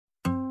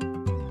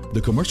The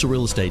Commercial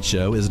Real Estate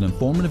Show is an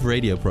informative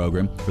radio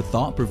program for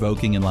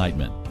thought-provoking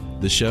enlightenment.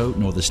 The show,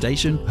 nor the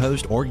station,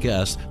 host, or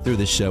guests through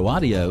this show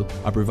audio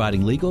are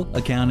providing legal,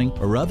 accounting,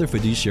 or other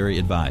fiduciary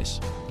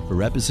advice. For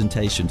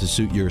representation to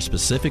suit your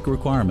specific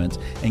requirements,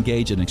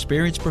 engage an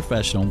experienced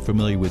professional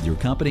familiar with your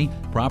company,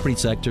 property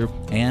sector,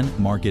 and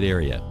market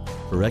area.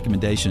 For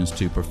recommendations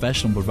to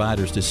professional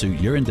providers to suit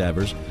your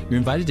endeavors, you're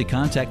invited to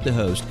contact the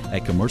host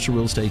at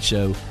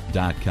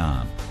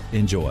commercialrealestateshow.com.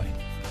 Enjoy.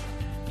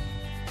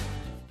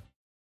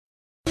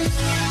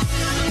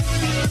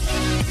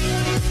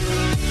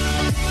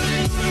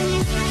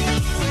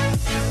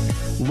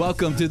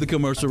 Welcome to the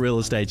Commercial Real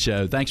Estate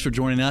Show. Thanks for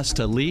joining us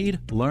to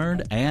lead,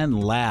 learn,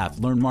 and laugh.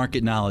 Learn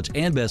market knowledge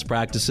and best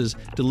practices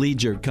to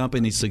lead your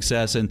company's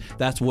success. And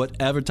that's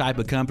whatever type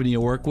of company you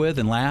work with.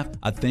 And laugh,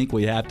 I think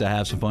we have to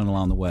have some fun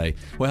along the way.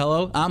 Well,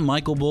 hello, I'm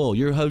Michael Bull,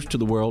 your host to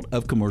the world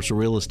of commercial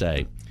real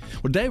estate.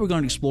 Well, today we're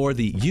going to explore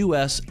the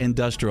U.S.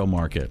 industrial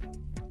market.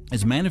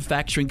 Is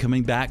manufacturing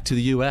coming back to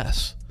the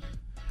U.S.?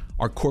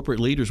 Are corporate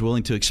leaders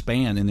willing to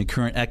expand in the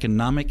current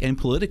economic and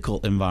political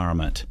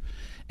environment?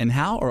 And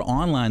how are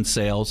online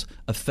sales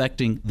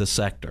affecting the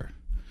sector?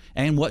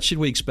 And what should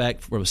we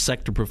expect for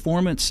sector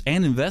performance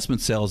and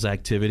investment sales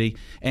activity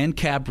and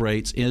cap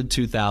rates in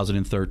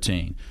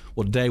 2013?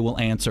 Well, today we'll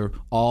answer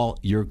all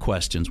your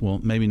questions. Well,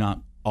 maybe not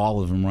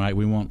all of them, right?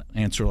 We won't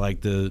answer like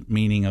the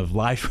meaning of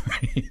life or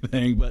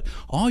anything, but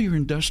all your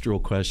industrial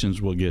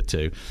questions we'll get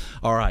to.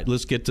 All right,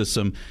 let's get to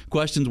some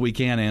questions we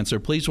can answer.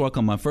 Please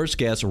welcome my first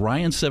guest,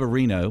 Ryan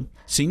Severino,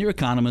 senior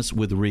economist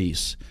with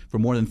Reis. For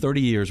more than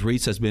 30 years,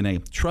 Reis has been a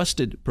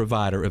trusted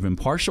provider of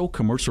impartial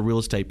commercial real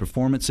estate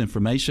performance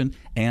information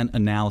and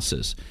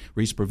analysis.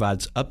 Reis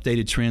provides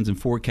updated trends and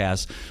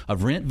forecasts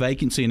of rent,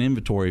 vacancy, and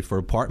inventory for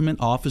apartment,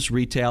 office,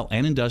 retail,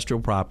 and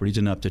industrial properties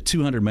in up to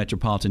 200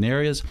 metropolitan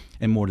areas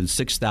and more than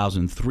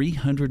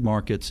 6,300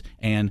 markets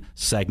and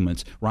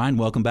segments. Ryan,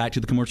 welcome back to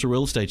the Commercial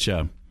Real Estate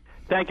Show.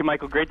 Thank you,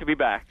 Michael. Great to be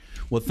back.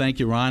 Well, thank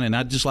you, Ryan. And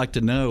I'd just like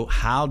to know,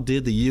 how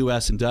did the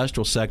U.S.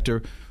 industrial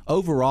sector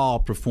overall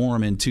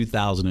perform in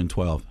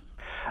 2012?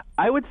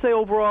 I would say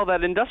overall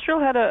that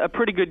industrial had a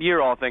pretty good year,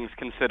 all things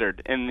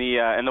considered. In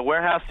the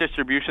warehouse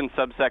distribution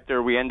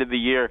subsector, we ended the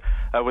year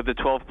with a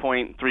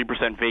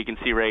 12.3%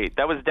 vacancy rate.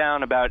 That was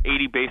down about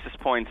 80 basis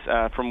points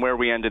from where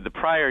we ended the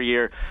prior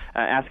year.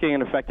 Asking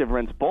and effective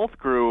rents both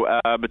grew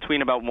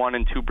between about 1%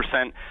 and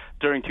 2%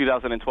 during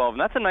 2012, and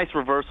that's a nice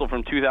reversal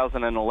from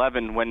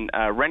 2011 when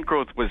rent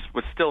growth was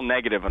still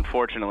negative,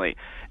 unfortunately.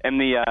 In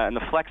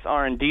the flex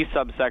R&D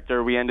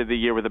subsector, we ended the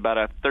year with about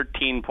a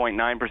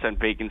 13.9%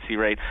 vacancy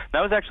rate.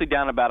 That was actually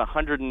down about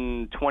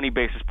 120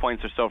 basis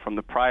points or so from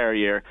the prior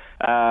year.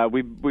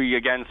 We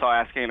again saw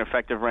asking and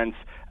effective rents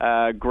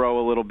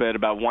grow a little bit,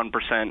 about 1%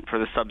 for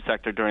the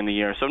subsector during the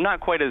year. So not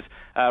quite as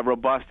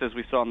robust as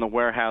we saw in the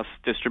warehouse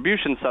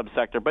distribution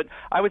subsector, but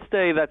I would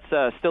say that's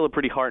still a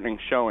pretty heartening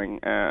showing.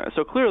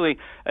 So clearly,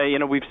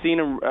 we've seen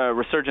a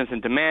resurgence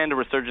in demand, a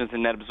resurgence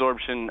in net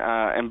absorption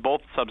in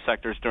both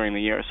subsectors during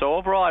the year. So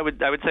overall, I would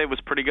say it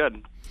was pretty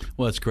good.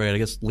 Well, that's great. I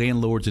guess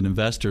landlords and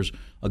investors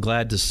are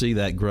glad to see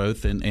that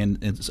growth and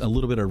it's a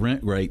little bit of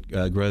rent rate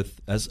growth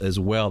as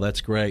well.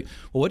 That's great.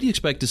 Well, what do you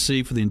expect to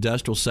see for the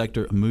industrial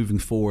sector moving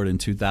forward in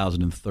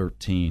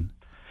 2013?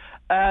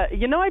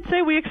 I'd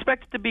say we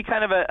expect it to be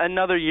kind of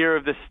another year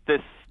of this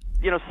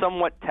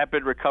somewhat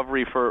tepid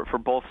recovery for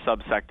both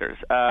subsectors.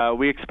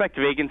 We expect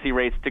vacancy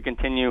rates to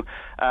continue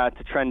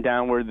to trend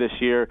downward this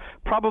year,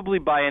 probably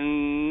by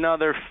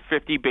another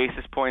 50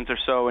 basis points or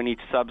so in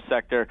each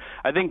subsector.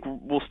 I think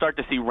we'll start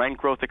to see rent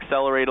growth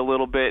accelerate a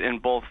little bit in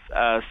both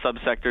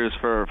subsectors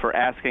for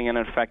asking and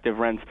effective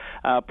rents,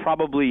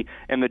 probably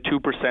in the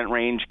 2%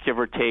 range, give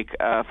or take,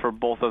 for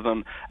both of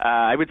them.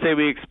 I would say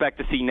we expect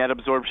to see net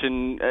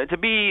absorption to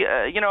be,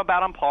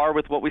 about on par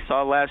with what we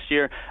saw last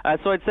year.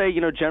 So I'd say,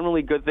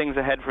 generally good things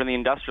ahead for the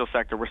industrial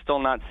sector. We're still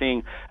not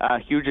seeing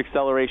huge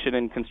acceleration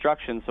in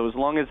construction, so as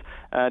long as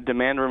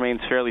demand remains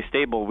fairly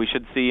stable, we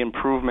should see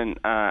improvement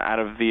out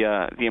of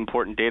the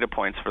important data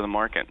points for the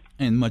market.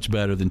 And much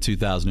better than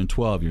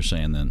 2012, you're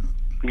saying then?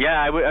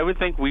 Yeah, I would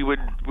think we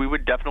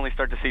would definitely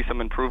start to see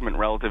some improvement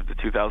relative to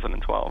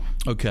 2012.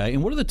 Okay,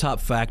 and what are the top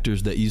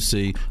factors that you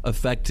see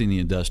affecting the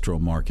industrial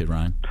market,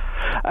 Ryan?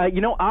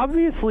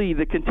 Obviously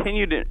the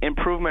continued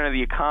improvement of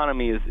the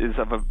economy is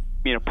of a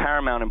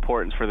paramount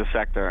importance for the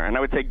sector. And I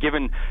would say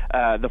given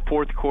the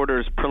fourth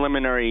quarter's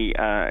preliminary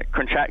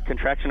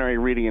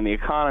contractionary reading in the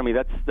economy,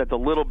 that's a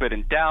little bit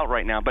in doubt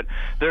right now. But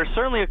there are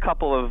certainly a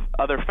couple of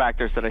other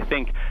factors that I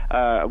think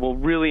will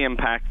really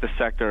impact the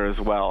sector as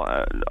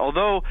well.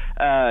 Although,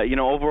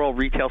 overall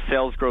retail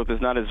sales growth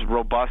is not as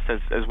robust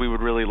as we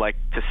would really like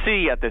to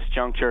see at this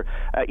juncture,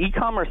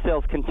 e-commerce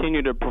sales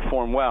continue to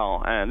perform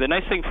well. The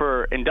nice thing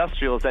for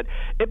industrial is that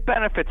it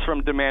benefits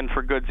from demand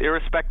for goods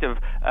irrespective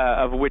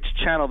of which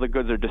channel the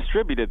goods are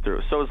distributed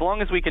through. So as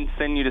long as we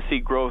continue to see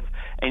growth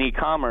in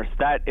e-commerce,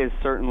 that is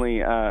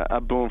certainly a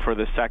boom for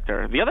this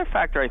sector. The other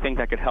factor I think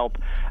that could help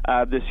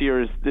this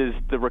year is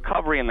the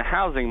recovery in the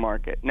housing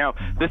market. Now,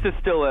 this is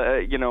still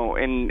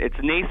in its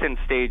nascent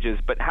stages,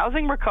 but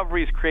housing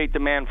recoveries create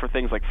demand for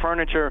things like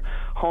furniture,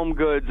 home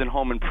goods, and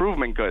home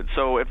improvement goods.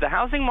 So if the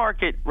housing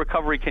market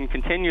recovery can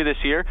continue this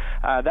year,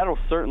 that'll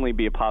certainly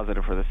be a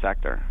positive for the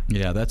sector.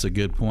 Yeah, that's a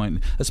good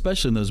point,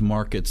 especially in those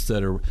markets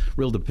that are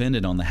real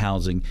dependent on the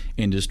housing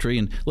industry.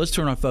 And let's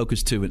turn our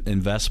focus to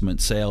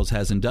investment sales.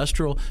 Has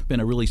industrial been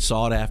a really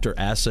sought-after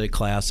asset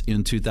class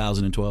in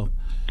 2012?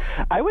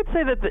 I would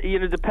say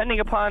that, depending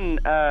upon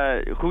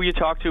who you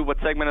talk to, what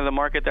segment of the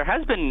market, there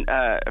has been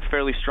a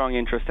fairly strong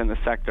interest in the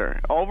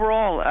sector.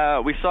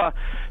 Overall, we saw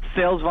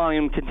sales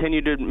volume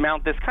continue to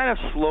mount this kind of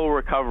slow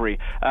recovery.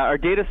 Our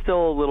data's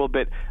still a little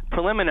bit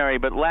preliminary,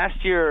 but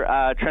last year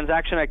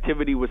transaction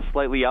activity was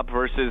slightly up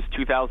versus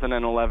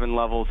 2011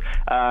 levels.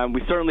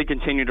 We certainly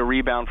continue to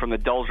rebound from the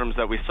doldrums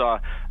that we saw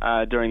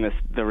during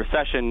the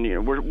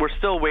recession. We're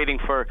still waiting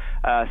for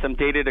some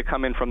data to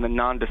come in from the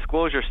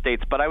non-disclosure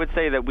states, but I would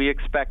say that we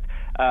expect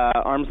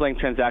arm's length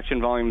transaction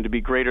volume to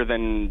be greater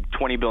than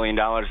 $20 billion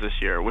this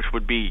year, which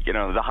would be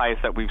the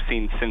highest that we've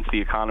seen since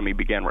the economy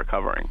began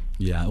recovering.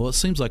 Yeah, well, it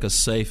seems like a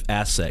safe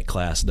asset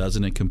class,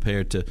 doesn't it,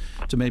 compared to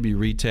maybe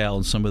retail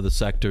and some of the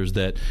sectors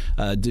that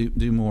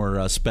do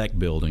more spec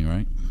building,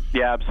 right?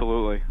 Yeah,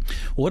 absolutely.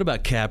 What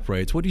about cap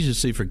rates? What did you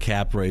see for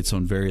cap rates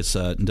on various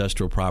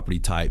industrial property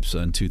types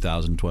in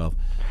 2012?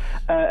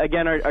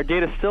 Again, our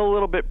data is still a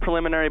little bit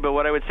preliminary, but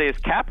what I would say is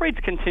cap rates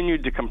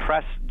continued to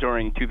compress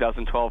during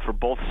 2012 for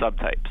both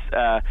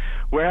subtypes.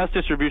 Warehouse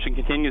distribution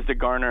continues to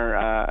garner,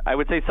 I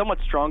would say, somewhat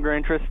stronger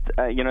interest,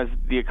 as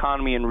the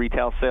economy and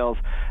retail sales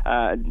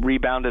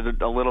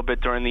rebounded a little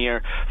bit during the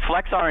year.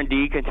 Flex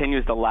R&D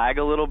continues to lag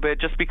a little bit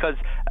just because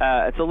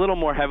it's a little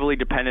more heavily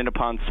dependent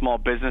upon small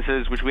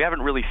businesses, which we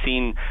haven't really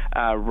seen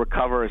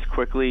recover as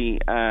quickly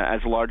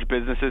as large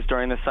businesses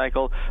during this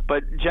cycle.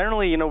 But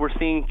generally, we're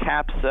seeing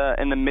caps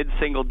in the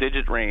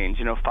mid-single-digit range,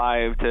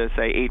 5 to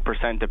say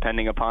 8%,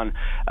 depending upon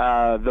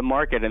the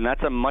market, and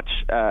that's a much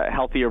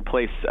healthier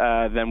place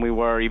than we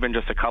were even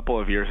just a couple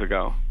of years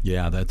ago.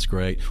 Yeah, that's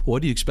great.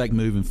 What do you expect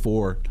moving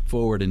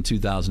forward in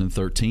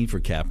 2013 for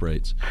cap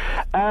rates?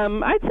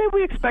 I'd say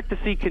we expect to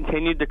see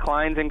continued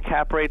declines in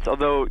cap rates,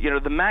 although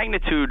the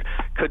magnitude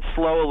could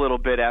slow a little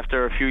bit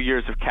after a few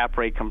years of cap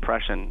rate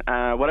compression.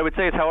 What I would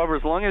say is, however,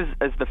 as long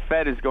as the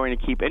Fed is going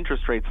to keep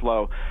interest rates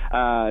low,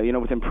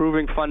 with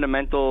improving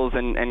fundamentals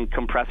and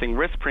compressing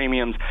risk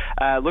premiums,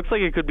 looks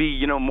like it could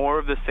be more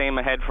of the same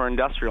ahead for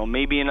industrial.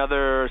 Maybe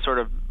another sort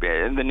of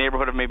in the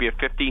neighborhood of maybe a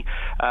 50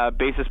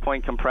 basis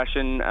point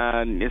compression.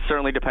 It's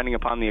certainly depending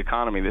upon the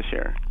economy this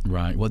year.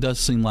 Right. Well, it does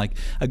seem like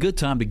a good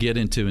time to get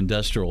into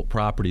industrial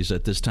properties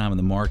at this time in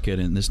the market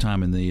and this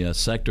time in the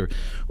sector.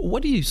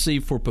 What do you see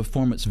for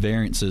performance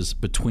variances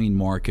between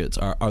markets?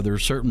 Are there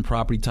certain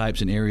property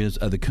types and areas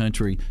of the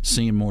country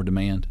seeing more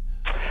demand?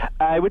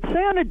 I would say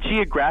on a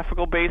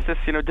geographical basis,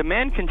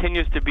 demand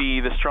continues to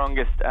be the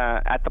strongest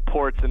at the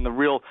ports and the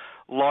real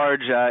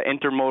large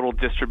intermodal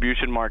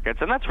distribution markets,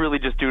 and that's really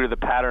just due to the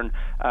pattern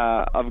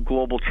of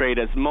global trade,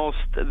 as most,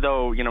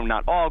 though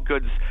not all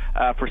goods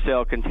for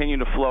sale continue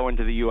to flow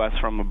into the U.S.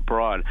 from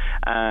abroad.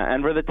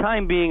 And for the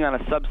time being, on a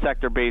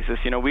subsector basis,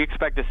 we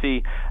expect to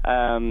see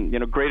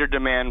greater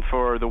demand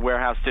for the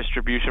warehouse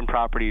distribution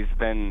properties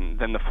than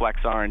the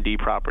flex R&D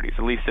properties,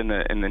 at least in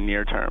the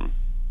near term.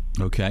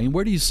 Okay, and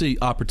where do you see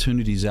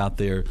opportunities out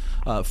there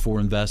for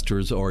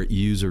investors or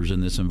users in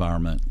this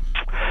environment?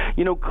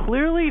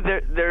 Clearly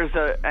there's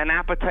an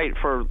appetite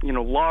for,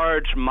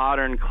 large,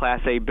 modern Class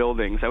A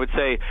buildings. I would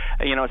say,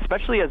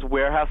 especially as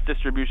warehouse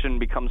distribution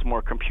becomes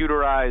more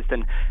computerized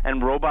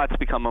and robots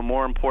become a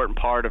more important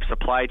part of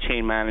supply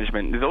chain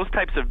management, those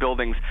types of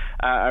buildings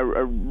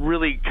are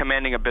really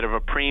commanding a bit of a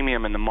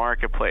premium in the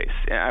marketplace.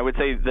 I would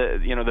say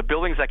the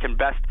buildings that can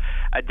best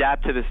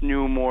adapt to this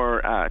new,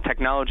 more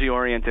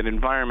technology-oriented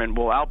environment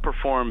will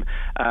outperform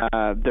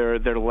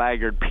their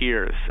laggard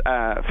peers.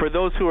 For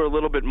those who are a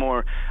little bit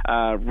more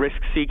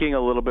risk-seeking,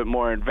 a little bit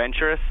more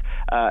adventurous,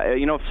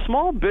 if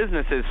small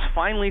businesses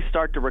finally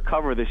start to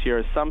recover this year,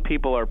 as some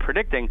people are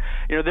predicting,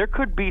 there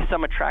could be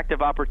some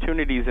attractive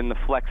opportunities in the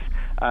flex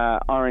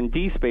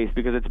R&D space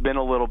because it's been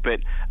a little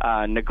bit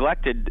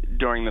neglected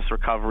during this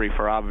recovery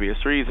for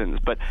obvious reasons.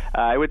 But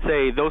I would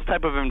say those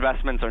type of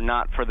investments are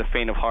not for the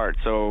faint of heart.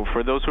 So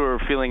for those who are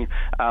feeling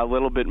a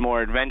little bit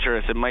more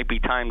adventurous, it might be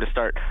time to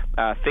start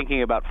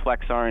thinking about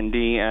flex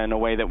R&D in a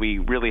way that we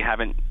really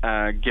haven't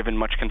given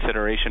much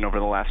consideration over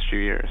the last few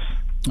years.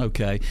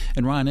 Okay.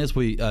 And Ryan, as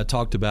we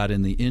talked about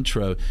in the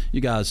intro, you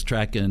guys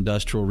track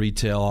industrial,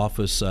 retail,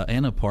 office,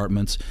 and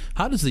apartments.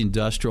 How does the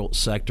industrial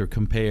sector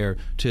compare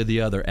to the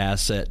other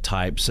asset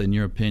types, in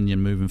your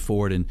opinion, moving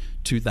forward in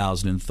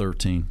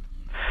 2013?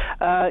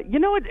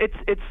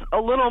 It's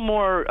a little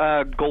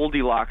more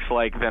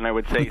Goldilocks-like than I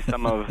would say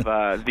some of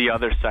the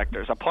other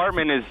sectors.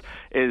 Apartment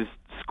is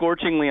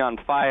scorchingly on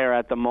fire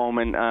at the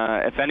moment.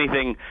 If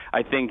anything,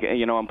 I think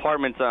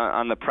apartments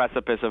on the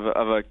precipice of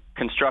a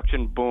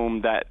construction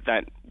boom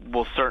that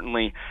will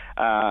certainly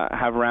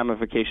have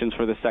ramifications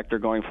for the sector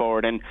going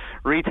forward. And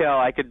retail,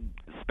 I could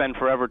spend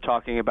forever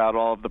talking about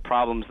all of the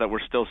problems that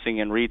we're still seeing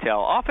in retail.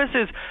 Office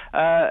is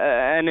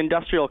and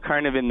industrial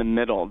kind of in the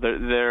middle.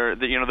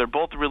 They're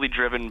both really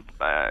driven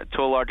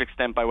to a large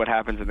extent by what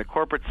happens in the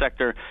corporate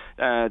sector,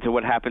 to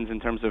what happens in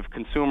terms of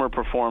consumer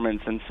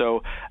performance. And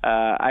so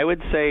I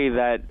would say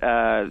that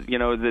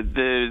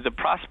the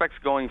prospects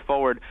going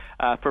forward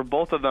for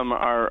both of them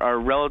are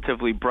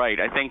relatively bright.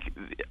 I think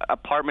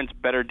apartments'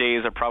 better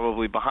days are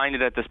probably behind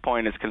it at this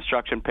point as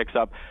construction picks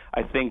up.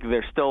 I think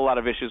there's still a lot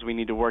of issues we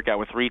need to work out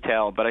with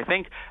retail, but I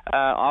think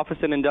office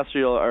and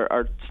industrial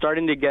are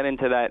starting to get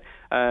into that,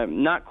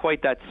 not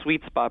quite that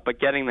sweet spot, but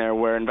getting there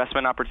where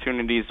investment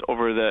opportunities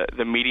over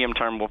the medium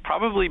term will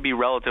probably be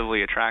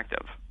relatively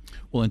attractive.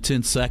 Well, in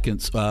 10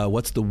 seconds,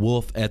 what's the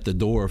wolf at the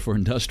door for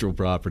industrial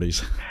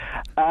properties?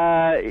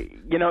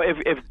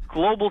 If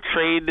global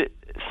trade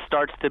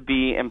starts to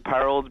be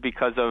imperiled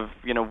because of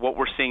what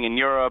we're seeing in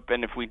Europe,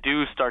 and if we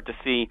do start to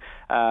see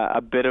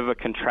a bit of a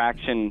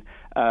contraction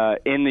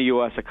in the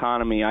U.S.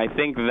 economy, I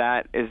think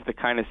that is the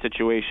kind of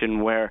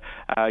situation where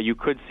you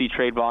could see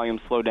trade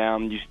volume slow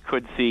down, you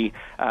could see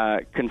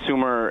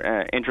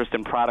consumer interest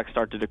in products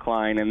start to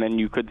decline, and then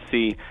you could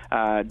see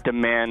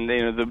demand,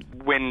 the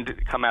wind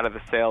come out of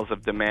the sails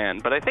of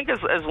demand. But I think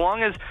as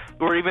long as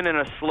we're even in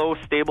a slow,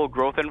 stable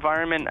growth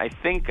environment, I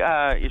think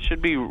it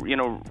should be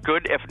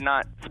good, if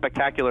not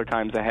spectacular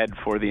times ahead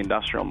for the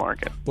industrial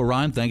market. Well,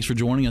 Ryan, thanks for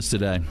joining us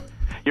today.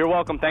 You're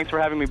welcome. Thanks for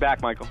having me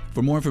back, Michael.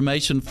 For more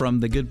information from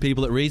the good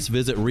people at Reis,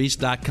 visit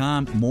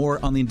Reis.com. More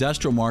on the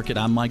industrial market.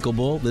 I'm Michael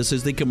Bull. This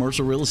is the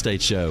Commercial Real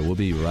Estate Show. We'll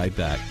be right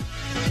back.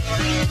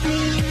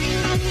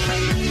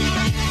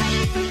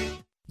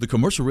 The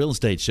Commercial Real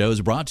Estate Show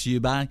is brought to you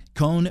by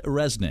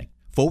CohnReznick.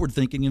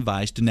 Forward-thinking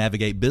advice to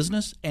navigate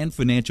business and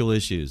financial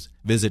issues.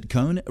 Visit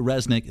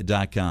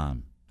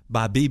CohnReznick.com.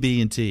 By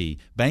BB&T,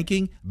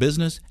 banking,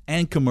 business,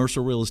 and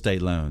commercial real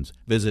estate loans.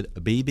 Visit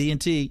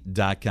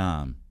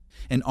BB&T.com.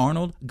 And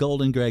Arnold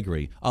Golden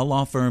Gregory, a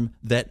law firm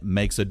that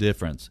makes a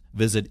difference.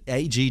 Visit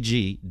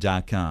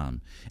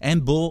AGG.com.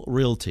 And Bull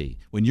Realty.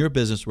 When your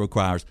business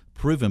requires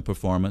proven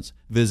performance,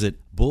 visit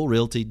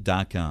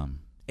BullRealty.com.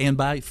 And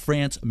by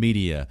France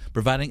Media,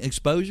 providing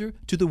exposure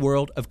to the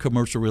world of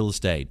commercial real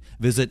estate.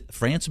 Visit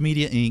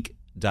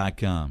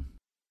FranceMediaInc.com.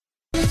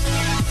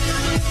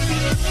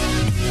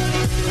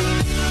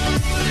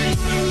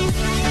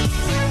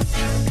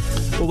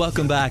 Well,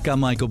 welcome back. I'm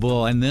Michael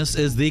Bull, and this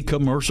is the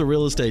Commercial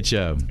Real Estate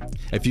Show.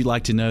 If you'd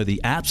like to know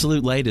the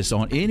absolute latest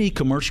on any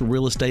commercial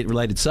real estate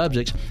related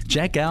subjects,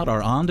 check out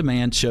our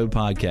on-demand show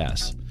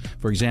podcasts.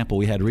 For example,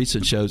 we had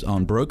recent shows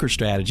on broker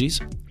strategies,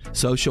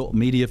 social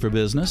media for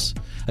business,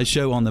 a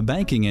show on the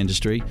banking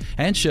industry,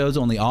 and shows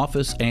on the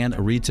office and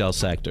retail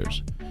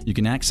sectors. You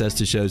can access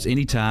the shows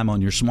anytime on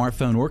your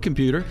smartphone or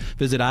computer.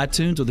 Visit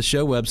iTunes or the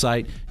show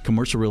website,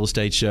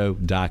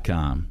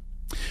 commercialrealestateshow.com.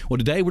 Well,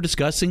 today we're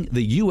discussing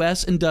the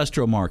U.S.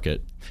 industrial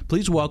market.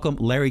 Please welcome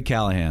Larry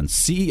Callahan,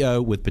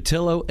 CEO with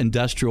Petillo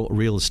Industrial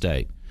Real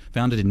Estate.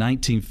 Founded in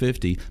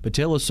 1950,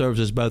 Petillo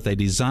serves as both a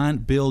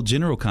design-build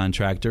general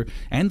contractor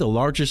and the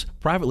largest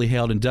privately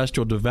held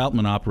industrial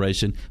development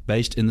operation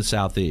based in the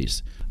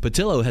Southeast.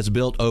 Petillo has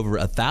built over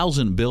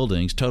 1,000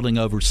 buildings totaling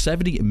over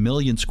 70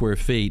 million square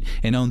feet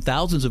and own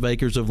thousands of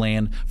acres of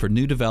land for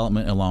new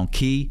development along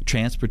key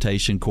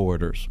transportation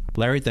corridors.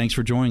 Larry, thanks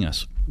for joining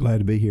us. Glad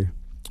to be here.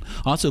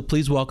 Also,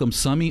 please welcome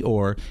Sami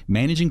Orr,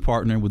 managing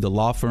partner with the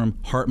law firm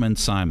Hartman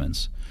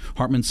Simons.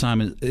 Hartman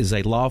Simons is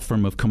a law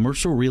firm of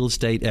commercial real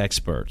estate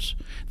experts.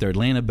 They're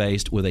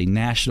Atlanta-based with a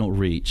national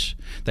reach.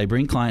 They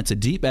bring clients a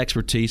deep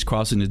expertise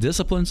crossing the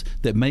disciplines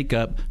that make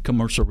up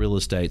commercial real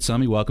estate.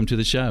 Sami, welcome to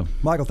the show.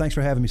 Michael, thanks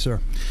for having me, sir.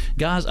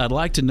 Guys, I'd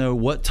like to know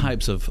what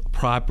types of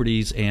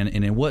properties and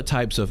in what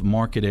types of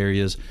market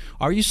areas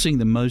are you seeing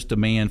the most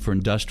demand for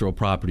industrial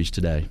properties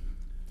today?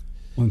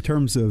 Well, in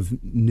terms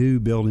of new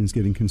buildings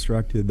getting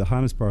constructed, the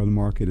hottest part of the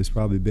market has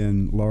probably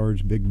been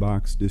large, big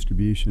box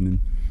distribution. And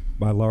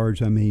by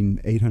large, I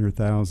mean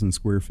 800,000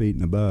 square feet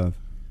and above.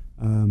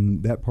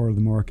 That part of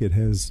the market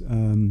has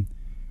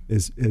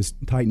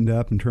tightened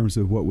up in terms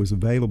of what was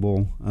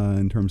available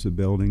in terms of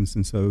buildings.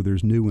 And so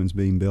there's new ones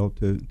being built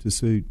to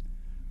suit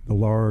the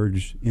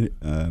large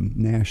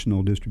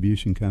national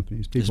distribution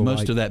companies. Is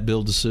most of that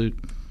build to suit?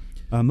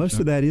 Most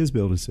of that is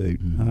build-to-suit.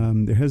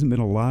 Mm-hmm. There hasn't been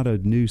a lot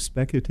of new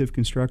speculative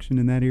construction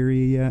in that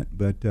area yet,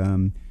 but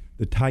the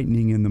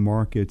tightening in the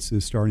markets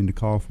is starting to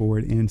call for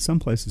it. And some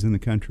places in the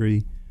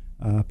country,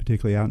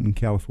 particularly out in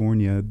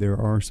California, there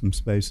are some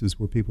spaces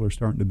where people are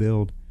starting to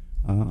build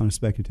on a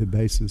speculative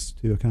basis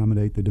to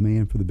accommodate the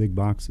demand for the big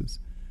boxes.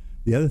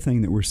 The other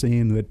thing that we're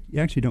seeing that you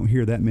actually don't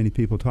hear that many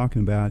people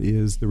talking about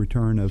is the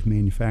return of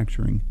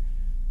manufacturing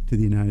to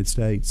the United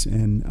States.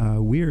 And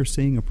we are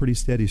seeing a pretty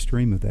steady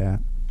stream of that.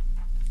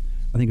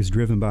 I think it's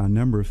driven by a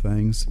number of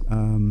things.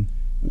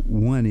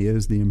 One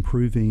is the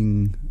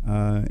improving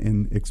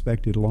and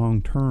expected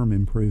long-term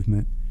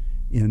improvement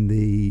in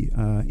the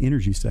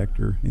energy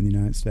sector in the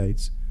United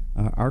States,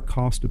 our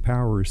cost of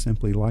power is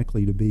simply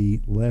likely to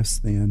be less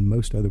than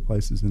most other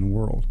places in the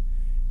world.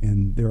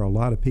 And there are a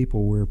lot of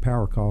people where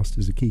power cost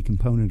is a key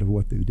component of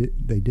what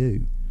they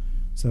do.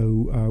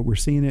 So we're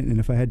seeing it, and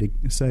if I had to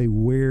say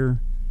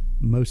where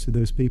most of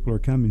those people are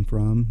coming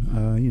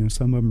from,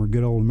 some of them are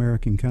good old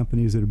American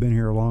companies that have been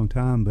here a long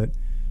time, but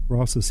we're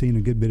also seeing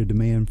a good bit of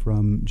demand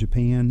from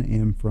Japan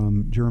and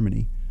from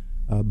Germany,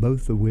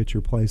 both of which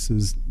are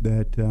places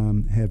that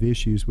have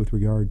issues with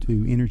regard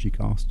to energy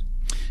cost.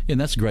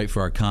 And that's great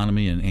for our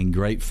economy and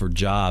great for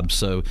jobs.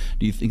 So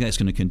do you think that's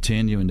going to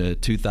continue into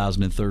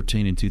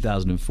 2013 and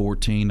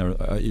 2014? Or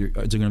is there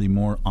going to be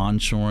more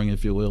onshoring,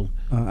 if you will?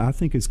 I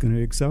think it's going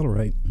to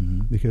accelerate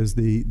because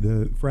the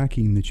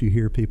fracking that you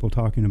hear people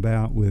talking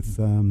about with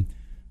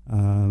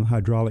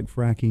hydraulic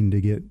fracking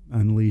to get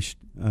unleashed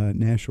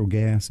natural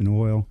gas and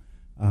oil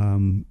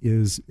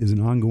is an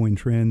ongoing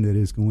trend that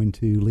is going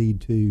to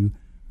lead to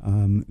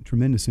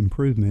tremendous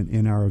improvement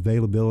in our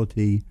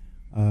availability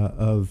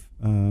of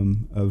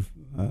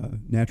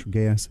natural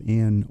gas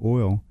and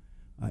oil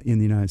in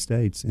the United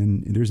States,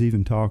 and there's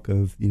even talk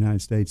of the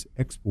United States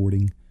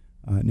exporting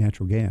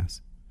natural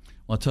gas.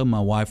 Well, I told my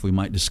wife we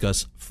might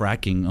discuss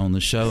fracking on the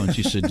show, and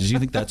she said, "Do you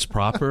think that's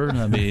proper?"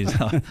 I mean,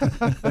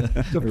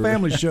 it's a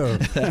family show.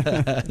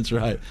 That's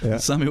right. Yeah.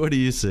 Sammy, what do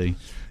you see?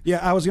 Yeah,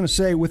 I was going to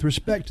say, with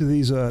respect to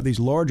these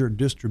larger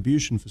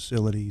distribution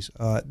facilities,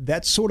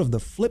 that's sort of the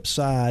flip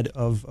side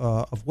of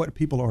what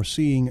people are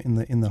seeing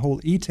in the whole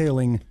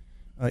e-tailing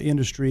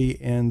industry,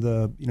 and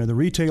the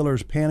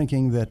retailers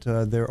panicking that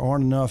there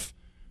aren't enough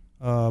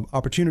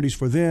opportunities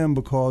for them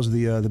because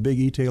the big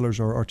e-tailers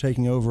are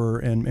taking over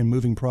and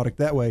moving product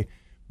that way.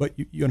 But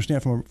you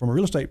understand from a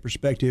real estate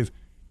perspective,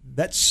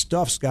 that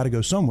stuff's got to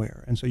go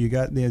somewhere, and so you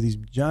got these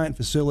giant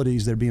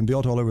facilities that are being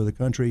built all over the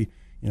country,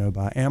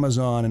 by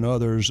Amazon and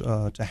others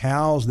to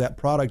house that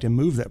product and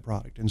move that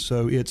product, and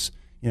so it's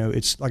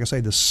like I say,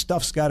 the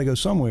stuff's got to go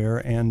somewhere,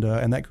 and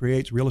that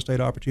creates real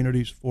estate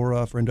opportunities for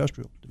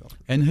industrial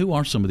development. And who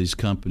are some of these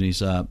companies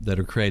that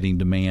are creating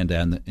demand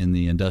in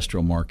the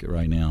industrial market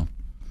right now?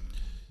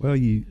 Well,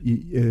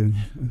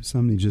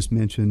 somebody just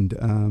mentioned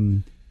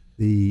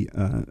the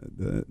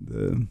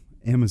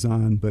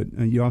Amazon, but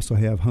you also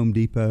have Home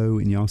Depot,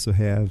 and you also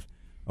have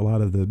a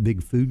lot of the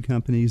big food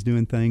companies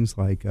doing things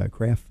like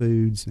Kraft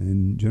Foods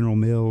and General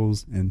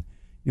Mills, and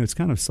it's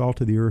kind of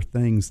salt of the earth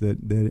things that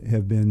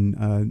have been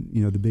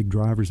the big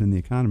drivers in the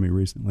economy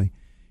recently.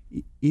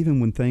 Even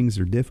when things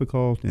are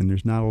difficult and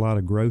there's not a lot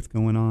of growth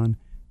going on,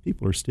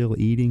 people are still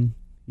eating.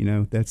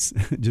 That's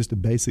just a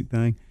basic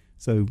thing.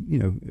 So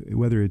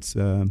whether it's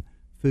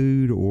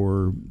food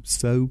or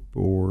soap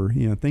or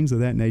things of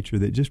that nature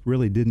that just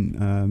really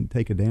didn't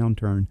take a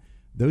downturn,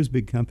 those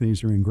big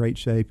companies are in great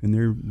shape, and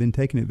they've been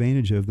taking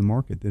advantage of the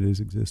market that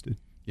has existed.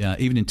 Yeah,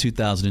 even in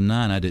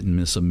 2009, I didn't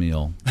miss a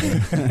meal.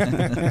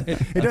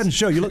 It doesn't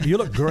show. You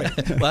look great.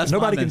 Well,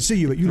 nobody can see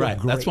you, but you look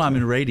great. That's why I'm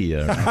in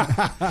radio.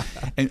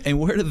 And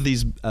where do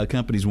these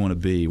companies want to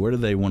be? Where do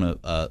they want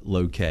to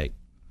locate?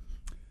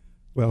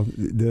 Well,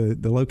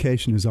 the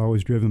location is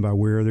always driven by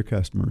where are their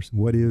customers.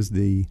 What is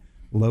the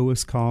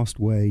lowest cost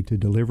way to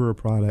deliver a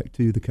product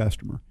to the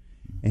customer?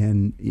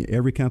 And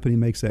every company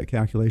makes that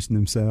calculation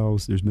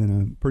themselves. There's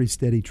been a pretty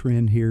steady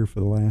trend here for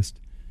the last,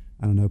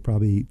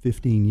 probably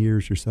 15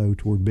 years or so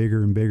toward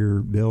bigger and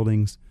bigger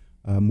buildings,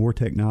 more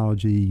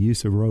technology,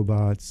 use of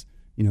robots,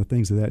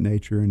 things of that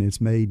nature, and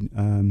it's made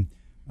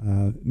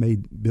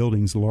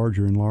buildings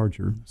larger and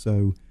larger.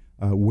 So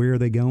where are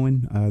they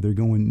going? They're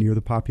going near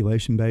the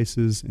population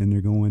bases, and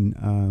they're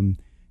going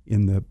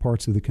in the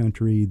parts of the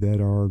country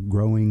that are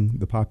growing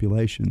the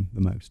population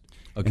the most.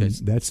 Okay, and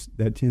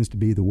that tends to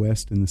be the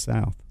West and the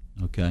South.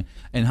 Okay,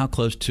 and how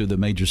close to the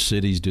major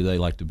cities do they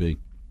like to be?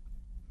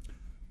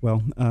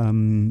 Well,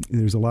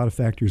 there's a lot of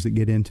factors that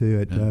get into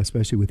it,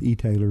 especially with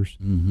e-tailers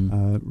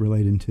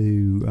relating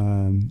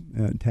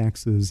to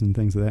taxes and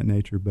things of that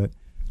nature. But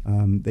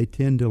they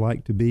tend to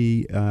like to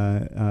be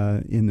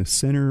in the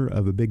center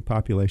of a big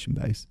population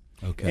base.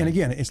 Okay. And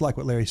again, it's like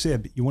what Larry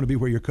said. You want to be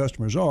where your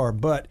customers are,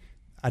 but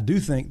I do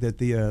think that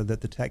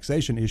the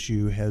taxation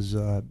issue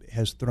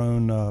has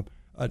thrown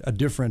a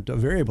different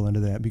variable into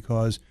that,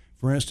 because,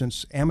 for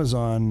instance,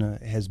 Amazon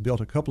has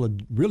built a couple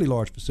of really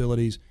large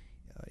facilities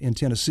in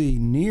Tennessee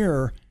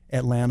near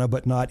Atlanta,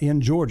 but not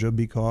in Georgia,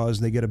 because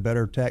they get a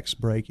better tax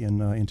break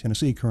in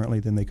Tennessee currently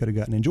than they could have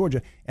gotten in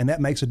Georgia, and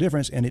that makes a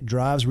difference, and it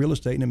drives real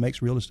estate, and it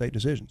makes real estate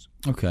decisions.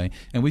 Okay,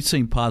 and we've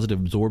seen positive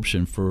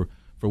absorption for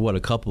a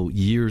couple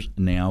years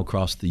now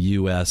across the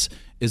U.S.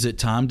 Is it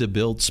time to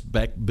build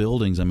spec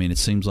buildings? I mean, it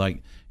seems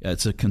like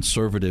it's a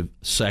conservative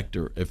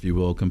sector, if you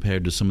will,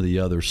 compared to some of the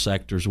other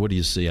sectors. What do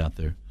you see out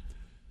there?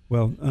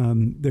 Well,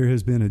 there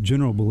has been a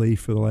general belief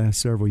for the last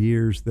several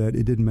years that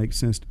it didn't make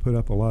sense to put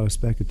up a lot of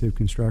speculative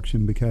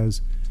construction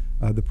because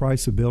the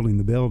price of building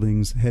the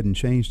buildings hadn't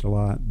changed a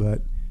lot,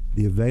 but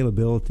the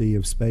availability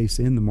of space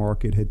in the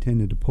market had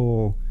tended to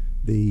pull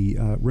the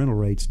rental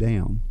rates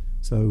down.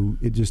 So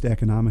it just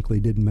economically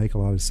didn't make a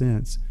lot of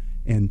sense,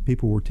 and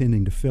people were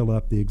tending to fill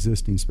up the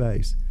existing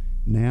space.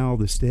 now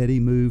the steady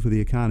move of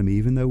the economy,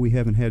 even though we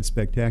haven't had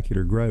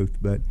spectacular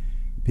growth, but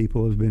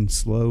people have been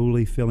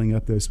slowly filling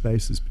up those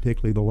spaces,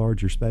 particularly the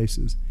larger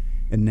spaces.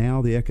 And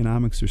now the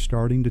economics are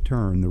starting to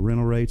turn. The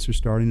rental rates are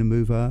starting to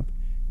move up,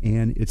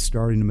 and it's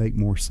starting to make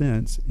more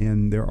sense.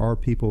 And there are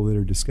people that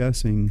are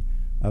discussing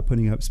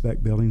putting up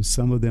spec buildings.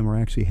 Some of them are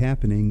actually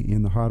happening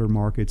in the hotter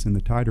markets and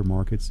the tighter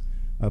markets,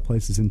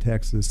 places in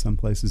Texas, some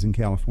places in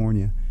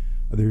California.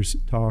 There's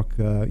talk,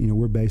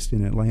 we're based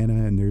in Atlanta,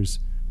 and there's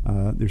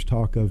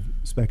talk of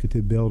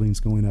speculative buildings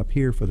going up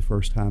here for the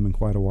first time in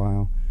quite a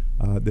while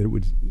that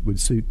would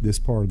suit this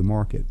part of the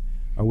market.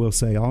 I will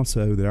say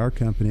also that our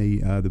company,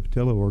 the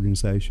Petillo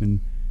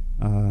organization,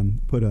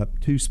 put up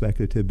 2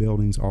 speculative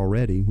buildings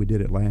already. We did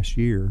it last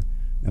year.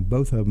 Now,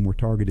 both of them were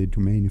targeted to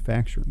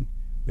manufacturing.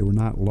 They were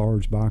not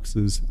large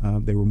boxes.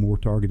 They were more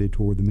targeted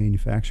toward the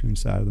manufacturing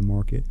side of the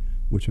market,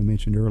 which I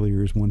mentioned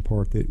earlier is one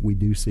part that we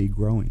do see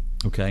growing.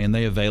 Okay, and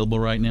they available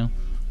right now?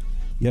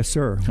 Yes,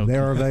 sir. Okay. They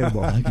are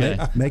available. Okay.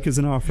 Make us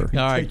an offer. All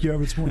right. Take you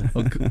over this morning.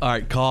 All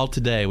right, call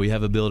today. We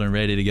have a building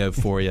ready to go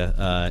for you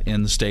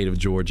in the state of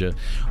Georgia.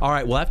 All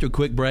right, well, after a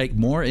quick break,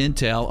 more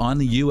intel on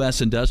the U.S.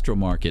 industrial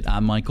market.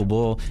 I'm Michael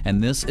Bull,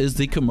 and this is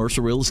the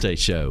Commercial Real Estate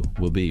Show.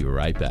 We'll be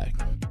right back.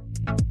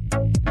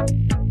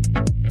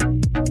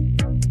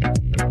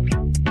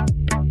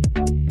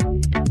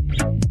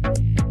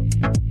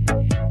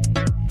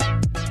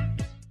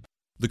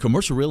 The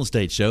Commercial Real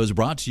Estate Show is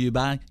brought to you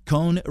by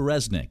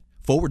CohnReznick.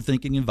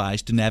 Forward-thinking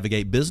advice to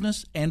navigate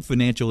business and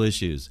financial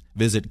issues.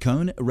 Visit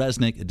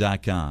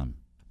CohnReznick.com.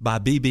 By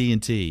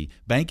BB&T,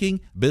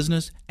 banking,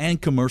 business,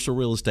 and commercial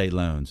real estate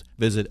loans.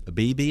 Visit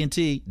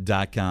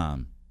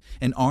BB&T.com.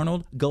 And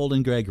Arnold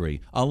Golden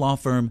Gregory, a law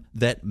firm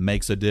that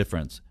makes a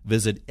difference.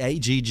 Visit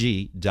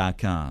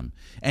AGG.com.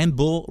 And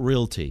Bull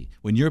Realty.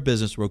 When your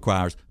business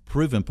requires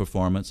proven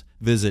performance,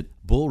 visit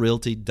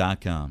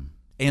BullRealty.com.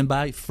 And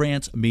by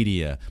France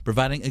Media,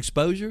 providing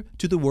exposure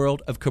to the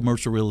world of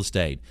commercial real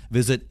estate.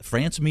 Visit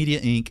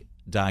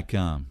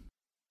FranceMediaInc.com.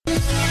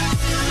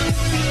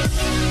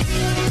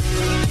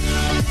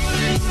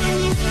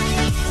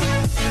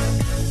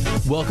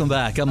 Welcome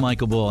back. I'm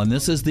Michael Bull, and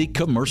this is the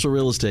Commercial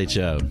Real Estate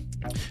Show.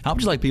 How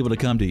would you like people to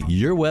come to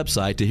your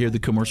website to hear the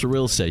Commercial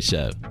Real Estate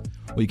Show?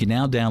 Well, you can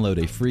now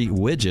download a free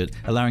widget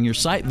allowing your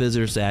site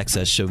visitors to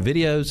access show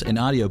videos and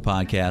audio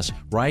podcasts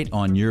right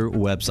on your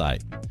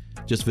website.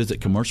 Just visit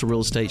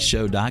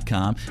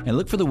commercialrealestateshow.com and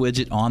look for the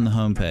widget on the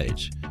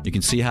homepage. You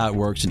can see how it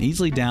works and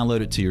easily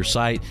download it to your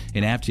site,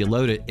 and after you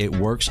load it, it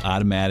works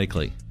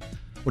automatically.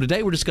 Well,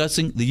 today we're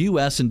discussing the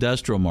U.S.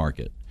 industrial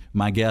market.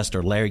 My guests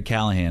are Larry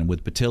Callahan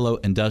with Petillo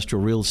Industrial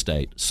Real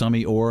Estate,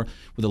 Summy Orr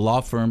with the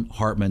law firm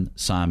Hartman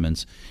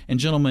Simons. And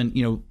gentlemen,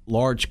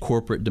 large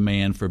corporate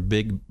demand for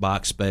big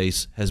box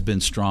space has been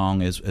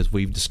strong, as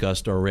we've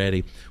discussed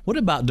already. What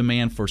about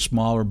demand for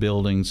smaller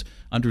buildings,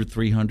 under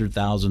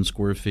 300,000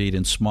 square feet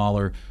and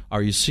smaller?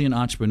 Are you seeing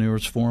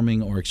entrepreneurs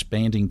forming or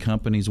expanding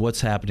companies?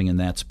 What's happening in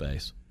that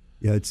space?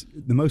 Yeah, it's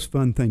the most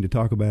fun thing to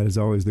talk about is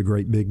always the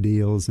great big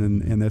deals,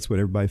 and that's what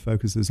everybody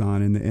focuses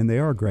on, and they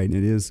are great, and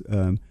it is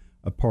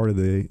a part of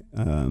the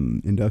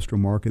industrial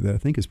market that I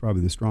think is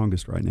probably the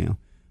strongest right now.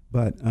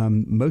 But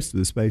most of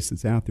the space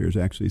that's out there is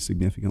actually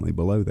significantly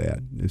below that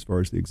as far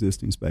as the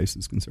existing space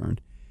is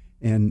concerned.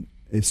 And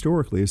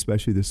historically,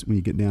 especially when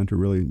you get down to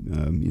really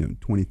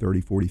 20,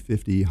 30, 40,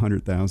 50,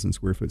 100,000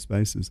 square foot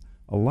spaces,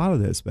 a lot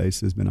of that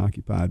space has been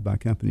occupied by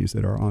companies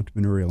that are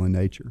entrepreneurial in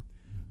nature.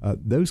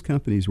 Those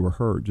companies were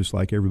hurt just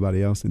like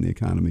everybody else in the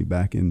economy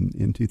back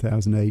in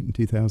 2008 and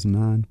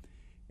 2009,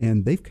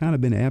 and they've kind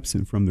of been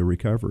absent from the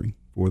recovery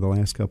for the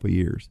last couple of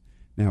years.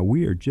 Now,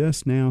 we are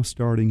just now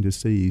starting to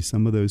see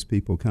some of those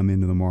people come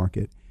into the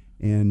market,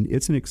 and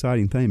it's an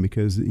exciting thing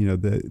because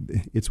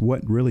it's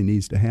what really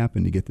needs to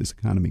happen to get this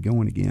economy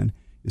going again,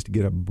 is to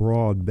get a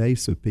broad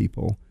base of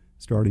people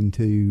starting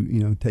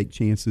to take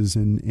chances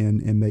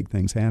and make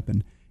things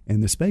happen.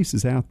 And the space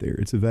is out there;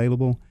 it's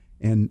available,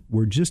 and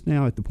we're just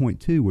now at the point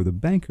too where the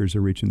bankers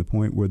are reaching the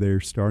point where they're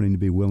starting to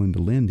be willing to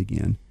lend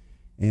again.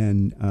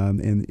 And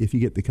if you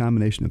get the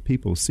combination of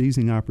people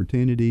seizing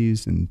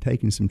opportunities and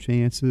taking some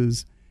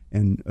chances,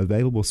 and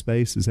available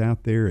space is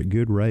out there at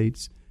good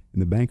rates,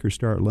 and the bankers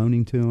start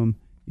loaning to them,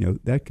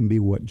 that can be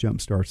what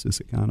jumpstarts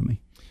this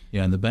economy.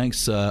 Yeah, and the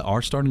banks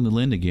are starting to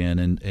lend again,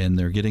 and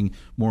they're getting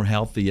more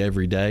healthy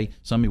every day.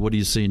 Summy, what do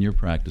you see in your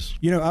practice?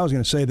 I was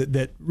going to say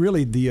that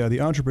really the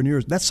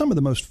entrepreneurs, that's some of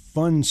the most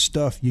fun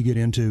stuff you get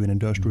into in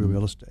industrial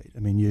real estate. I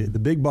mean, the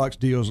big box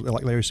deals,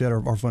 like Larry said,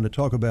 are fun to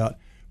talk about.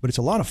 But it's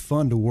a lot of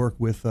fun to work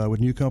with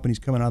new companies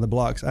coming out of the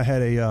blocks. I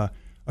had a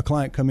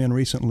client come in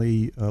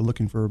recently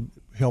looking for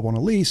help on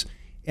a lease,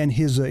 and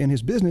in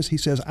his business, he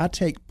says, I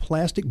take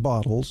plastic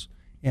bottles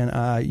and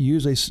I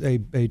use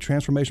a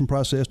transformation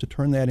process to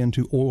turn that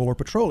into oil or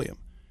petroleum.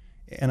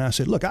 And I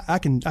said, look, I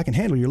can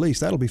handle your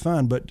lease. That'll be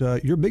fine. But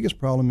your biggest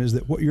problem is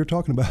that what you're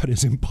talking about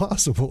is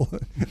impossible.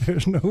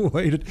 There's no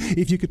way to.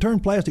 If you could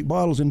turn plastic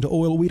bottles into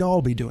oil, we'd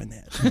all be doing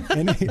that.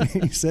 And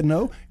he said,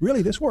 no,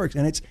 really, this works.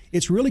 And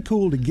it's really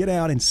cool to get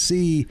out and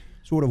see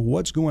sort of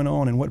what's going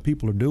on and what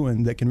people are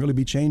doing that can really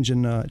be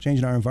changing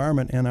our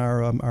environment and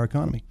our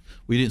economy.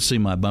 We didn't see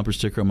my bumper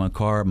sticker on my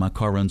car. My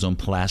car runs on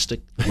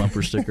plastic, the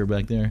bumper sticker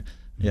back there.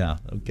 Yeah,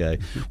 okay.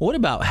 Well, what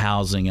about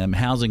housing?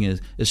 Housing is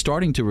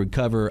starting to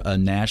recover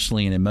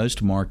nationally and in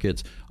most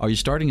markets. Are you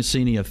starting to see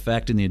any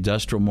effect in the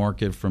industrial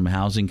market from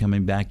housing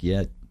coming back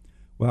yet?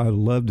 Well, I'd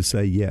love to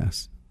say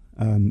yes.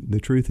 The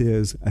truth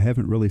is I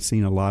haven't really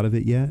seen a lot of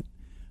it yet,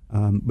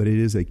 but it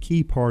is a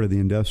key part of the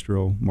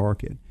industrial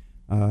market.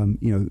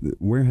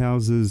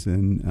 Warehouses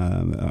and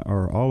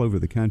are all over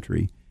the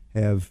country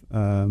have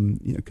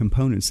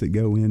components that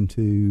go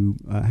into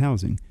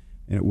housing,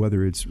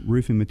 whether it's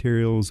roofing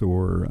materials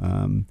or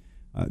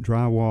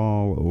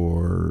drywall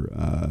or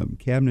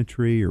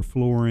cabinetry or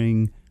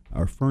flooring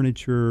or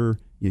furniture,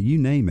 you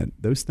name it.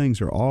 Those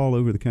things are all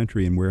over the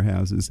country in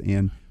warehouses,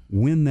 and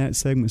when that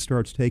segment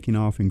starts taking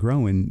off and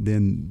growing,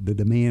 then the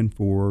demand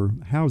for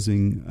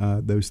housing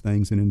those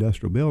things in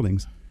industrial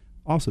buildings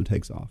also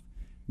takes off.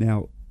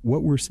 Now,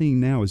 what we're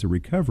seeing now is a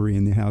recovery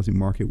in the housing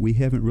market. We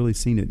haven't really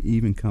seen it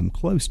even come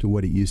close to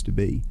what it used to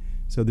be.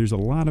 So there's a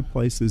lot of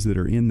places that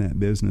are in that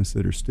business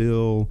that are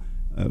still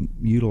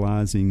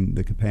utilizing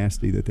the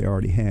capacity that they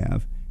already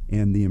have.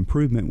 And the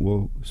improvement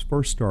will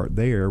first start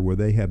there, where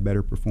they have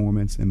better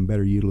performance and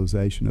better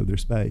utilization of their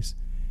space.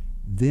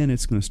 Then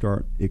it's going to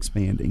start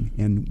expanding.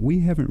 And we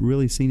haven't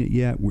really seen it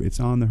yet.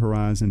 It's on the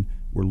horizon.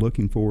 We're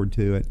looking forward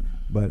to it.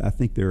 But I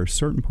think there are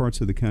certain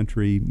parts of the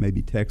country,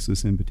 maybe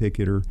Texas in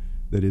particular,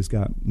 that has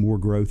got more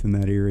growth in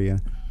that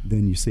area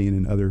than you see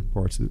in other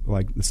parts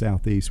like the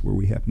Southeast, where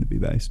we happen to be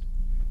based.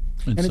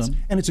 And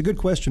it's a good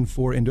question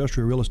for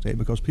industrial real estate,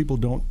 because people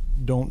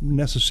don't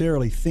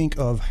necessarily think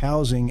of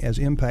housing as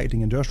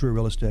impacting industrial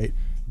real estate.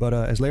 But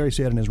as Larry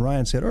said and as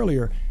Ryan said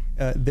earlier,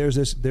 there's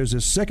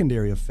this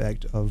secondary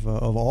effect of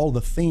all the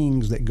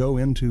things that go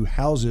into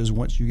houses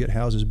once you get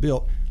houses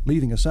built,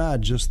 leaving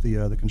aside just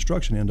the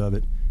construction end of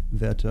it,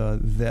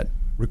 that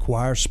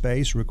requires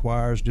space,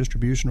 requires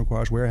distribution,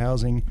 requires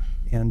warehousing,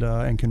 and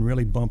can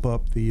really bump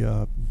up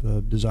the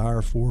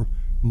desire for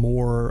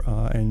more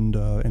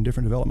and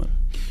different development.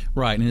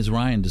 Right, and as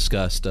Ryan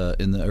discussed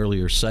in the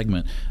earlier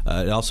segment,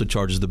 it also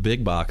charges the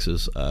big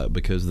boxes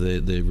because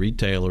the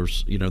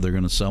retailers, they're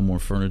going to sell more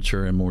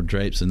furniture and more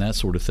drapes and that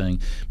sort of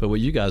thing. But what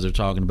you guys are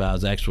talking about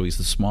is actually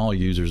the small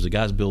users, the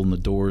guys building the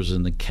doors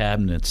and the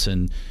cabinets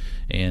and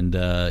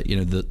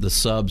the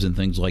subs and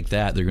things like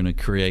that. They're going to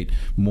create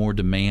more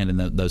demand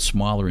in those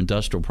smaller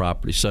industrial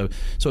properties. So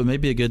it may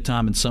be a good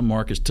time in some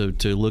markets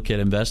to look at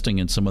investing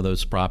in some of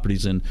those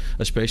properties, and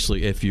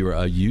especially if you're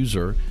a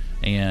user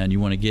and you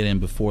want to get in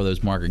before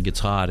those market gets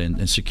hot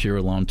and secure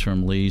a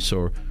long-term lease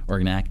or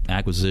an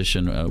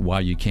acquisition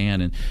while you can.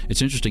 And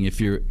it's interesting,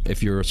 if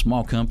you're a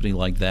small company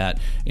like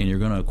that and you're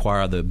going to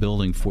acquire the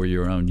building for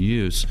your own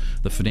use,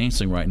 the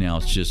financing right now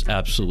is just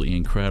absolutely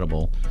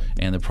incredible,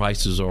 and the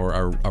prices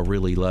are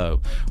really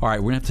low. All right,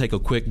 we're going to have to take a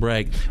quick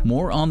break.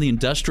 More on the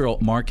industrial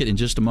market in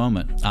just a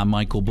moment. I'm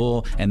Michael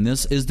Bull, and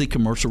this is the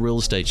Commercial Real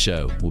Estate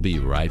Show. We'll be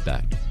right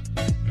back.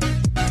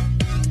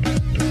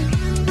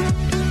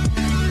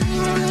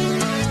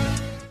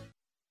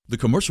 The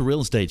Commercial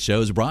Real Estate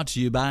Show is brought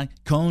to you by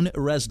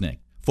CohnReznick,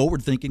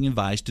 forward-thinking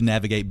advice to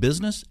navigate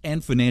business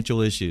and financial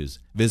issues.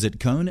 Visit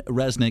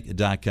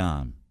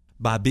CohnReznick.com.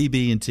 By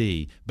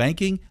BB&T,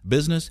 banking,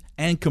 business,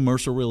 and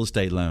commercial real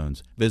estate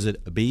loans.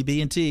 Visit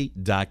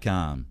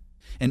BB&T.com.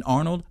 And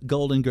Arnold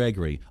Golden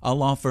Gregory, a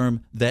law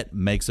firm that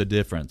makes a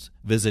difference.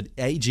 Visit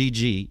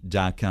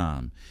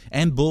AGG.com.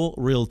 And Bull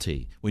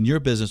Realty, when your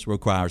business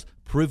requires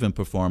proven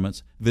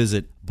performance,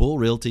 visit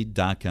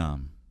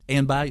BullRealty.com.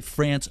 And by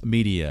France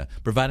Media,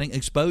 providing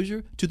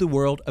exposure to the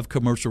world of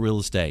commercial real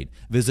estate.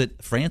 Visit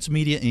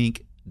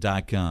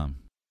FranceMediaInc.com.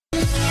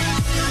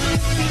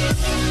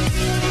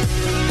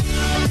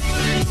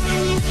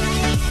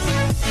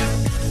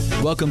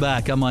 Welcome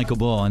back. I'm Michael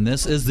Bull, and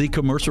this is the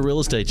Commercial Real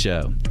Estate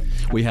Show.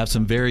 We have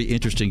some very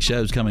interesting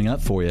shows coming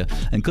up for you,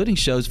 including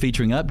shows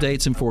featuring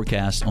updates and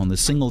forecasts on the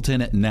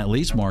single-tenant net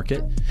lease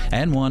market,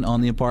 and one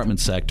on the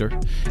apartment sector,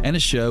 and a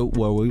show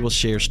where we will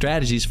share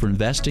strategies for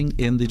investing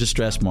in the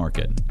distressed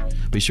market.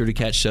 Be sure to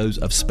catch shows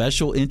of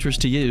special interest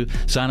to you.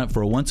 Sign up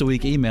for a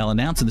once-a-week email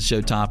announcing the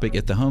show topic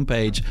at the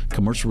homepage,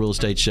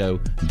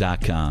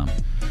 commercialrealestateshow.com.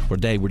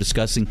 Today, we're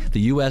discussing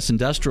the U.S.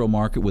 industrial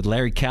market with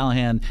Larry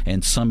Callahan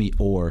and Sumi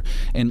Orr.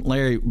 And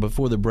Larry,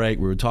 before the break,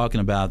 we were talking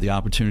about the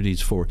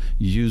opportunities for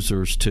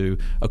users to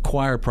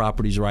acquire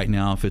properties right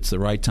now if it's the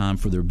right time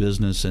for their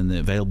business and the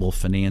available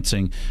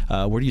financing.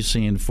 What are you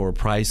seeing for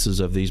prices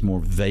of these more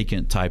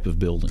vacant type of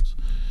buildings?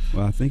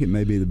 Well, I think it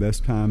may be the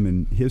best time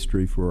in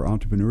history for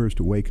entrepreneurs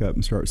to wake up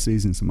and start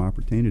seizing some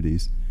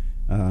opportunities.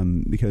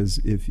 Because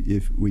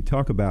if we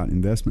talk about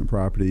investment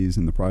properties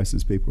and the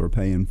prices people are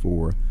paying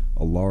for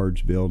a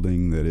large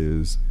building that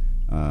is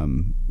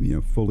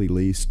fully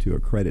leased to a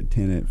credit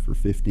tenant for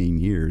 15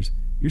 years,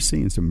 you're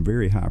seeing some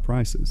very high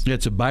prices.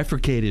 It's a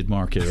bifurcated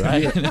market,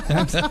 right?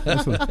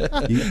 That's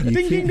what, you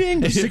Ding, ding,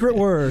 ding. Secret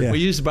word. We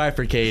use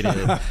bifurcated.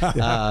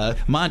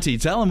 Monty,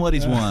 tell him what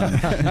he's won.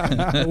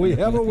 We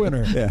have a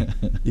winner. Yeah.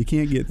 You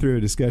can't get through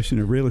a discussion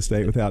of real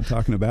estate without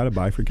talking about a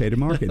bifurcated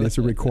market. It's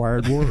a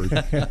required word.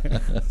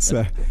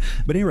 So,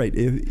 but at any rate,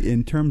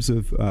 in terms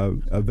of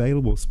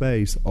available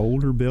space,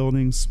 older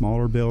buildings,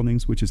 smaller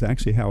buildings, which is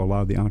actually how a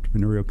lot of the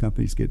entrepreneurial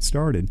companies get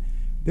started,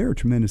 there are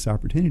tremendous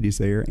opportunities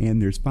there, and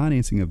there's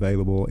financing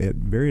available at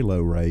very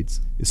low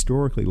rates,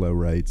 historically low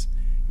rates.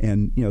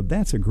 And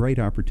that's a great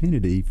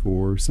opportunity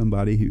for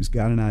somebody who's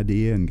got an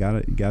idea and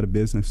got a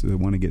business that they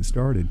want to get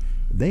started.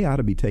 They ought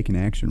to be taking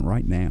action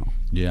right now.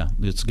 Yeah,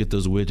 let's get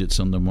those widgets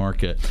on the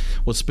market.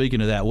 Well, speaking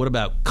of that, what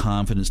about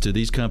confidence? Do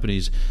these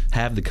companies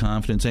have the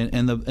confidence,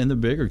 and the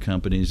bigger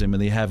companies? I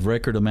mean, they have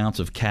record amounts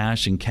of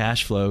cash and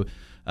cash flow.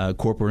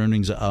 Corporate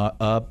earnings are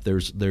up.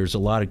 There's a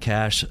lot of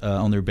cash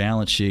on their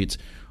balance sheets.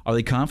 Are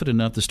they confident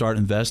enough to start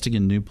investing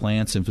in new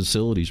plants and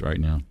facilities right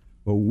now?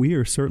 Well, we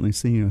are certainly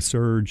seeing a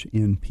surge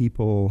in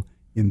people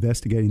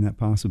investigating that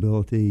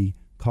possibility,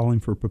 calling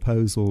for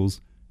proposals,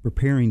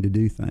 preparing to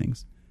do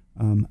things.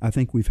 I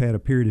think we've had a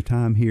period of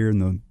time here in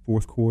the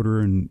fourth quarter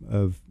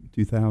of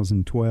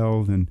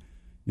 2012 and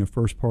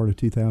first part of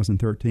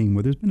 2013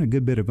 where there's been a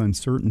good bit of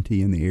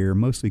uncertainty in the air,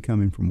 mostly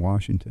coming from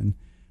Washington.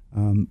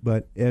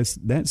 But as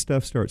that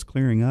stuff starts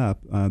clearing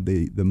up,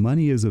 the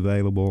money is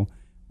available.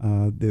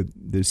 The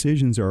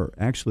decisions are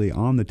actually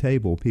on the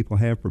table. People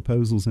have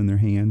proposals in their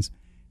hands,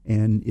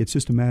 and it's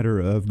just a matter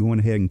of going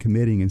ahead and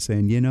committing and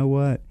saying, you know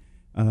what,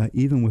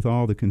 even with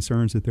all the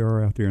concerns that there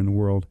are out there in the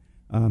world,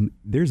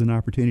 there's an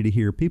opportunity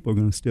here. People are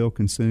going to still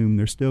consume.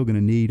 They're still going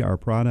to need our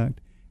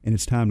product, and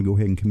it's time to go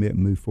ahead and commit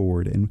and move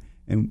forward. And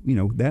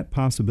that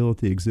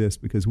possibility exists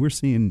because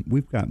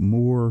we've got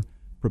more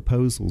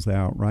proposals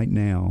out right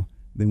now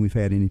than we've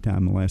had any time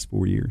in the last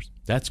 4 years.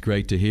 That's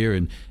great to hear.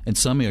 And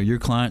some of your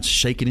clients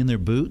shaking in their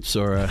boots,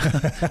 or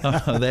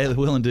are they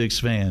willing to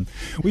expand?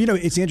 Well,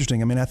 it's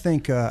interesting. I mean, I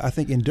think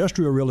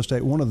industrial real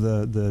estate, one of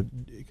the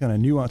kind of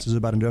nuances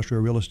about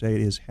industrial real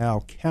estate is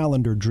how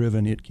calendar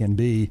driven it can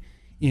be,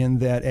 in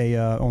that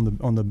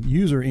on the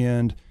user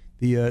end,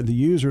 the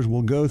users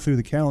will go through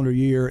the calendar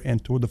year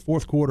and toward the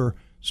fourth quarter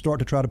start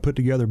to try to put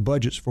together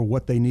budgets for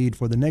what they need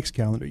for the next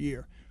calendar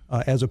year.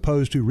 As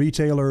opposed to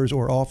retailers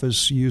or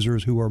office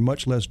users who are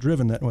much less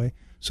driven that way.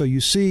 So you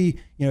see,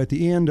 at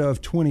the end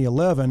of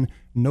 2011,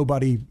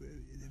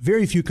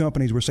 very few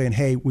companies were saying,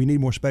 hey, we need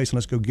more space and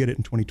let's go get it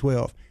in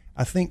 2012.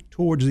 I think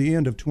towards the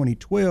end of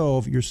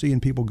 2012, you're seeing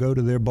people go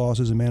to their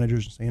bosses and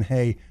managers and saying,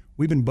 hey,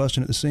 we've been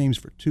busting at the seams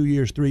for 2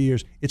 years, 3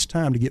 years. It's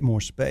time to get more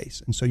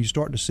space. And so you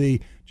start to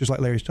see, just like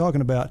Larry's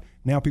talking about,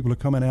 now people are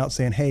coming out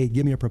saying, hey,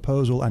 give me a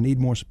proposal. I need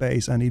more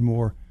space. I need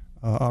more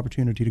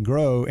opportunity to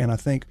grow. And I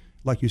think,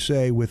 like you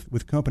say,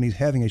 with companies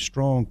having a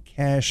strong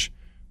cash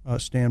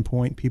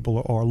standpoint,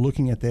 people are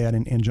looking at that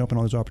and jumping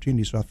on those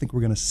opportunities. So I think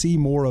we're going to see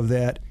more of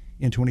that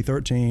in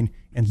 2013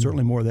 and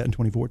certainly more of that in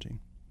 2014.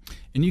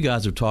 And you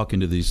guys are talking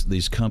to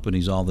these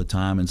companies all the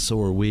time, and so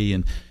are we.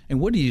 And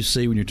what do you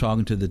see when you're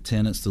talking to the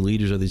tenants, the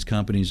leaders of these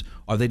companies?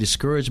 Are they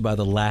discouraged by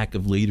the lack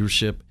of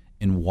leadership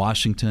in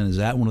Washington? Is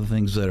that one of the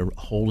things that are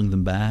holding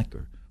them back,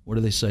 or what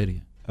do they say to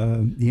you?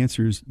 The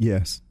answer is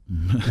yes.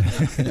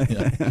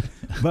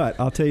 But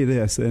I'll tell you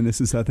this, and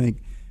this is, I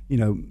think,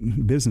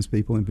 business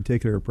people in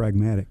particular are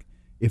pragmatic.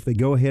 If they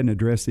go ahead and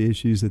address the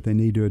issues that they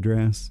need to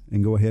address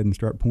and go ahead and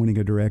start pointing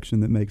a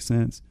direction that makes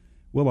sense,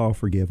 we'll all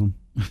forgive them.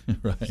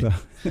 Right. So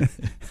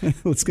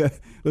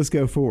let's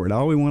go forward.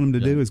 All we want them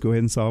to do is go ahead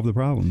and solve the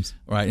problems.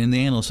 Right. And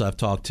the analysts I've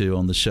talked to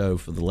on the show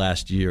for the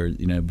last year,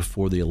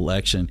 before the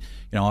election,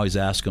 I always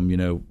ask them,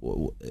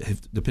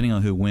 depending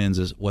on who wins,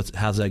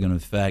 how's that going to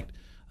affect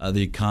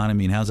the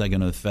economy, and how's that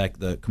going to affect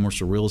the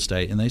commercial real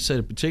estate? And they said,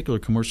 in particular,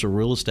 commercial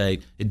real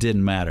estate, it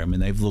didn't matter. I mean,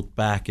 they've looked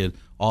back at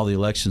all the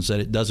elections, said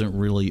it doesn't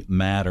really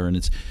matter.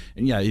 And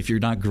if you're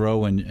not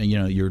growing,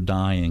 you're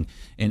dying.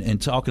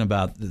 And talking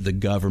about the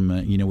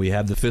government, we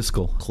have the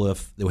fiscal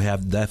cliff, we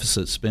have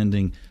deficit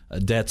spending,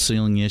 debt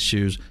ceiling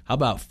issues. How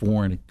about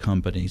foreign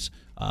companies?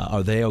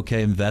 Are they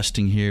okay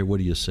investing here? What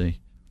do you see?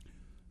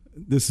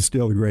 This is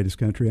still the greatest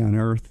country on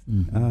earth.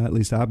 Mm-hmm. At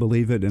least I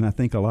believe it, and I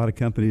think a lot of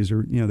companies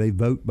are, they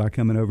vote by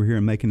coming over here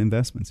and making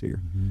investments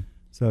here. Mm-hmm.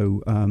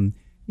 So,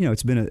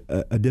 it's been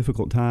a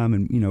difficult time,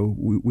 and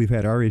we've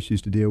had our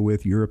issues to deal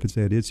with. Europe has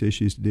had its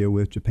issues to deal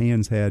with.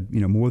 Japan's had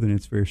more than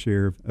its fair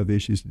share of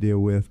issues to deal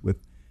with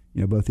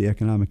both the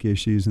economic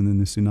issues and then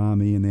the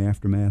tsunami and the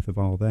aftermath of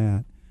all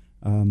that.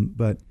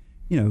 But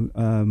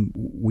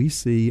we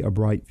see a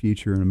bright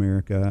future in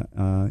America,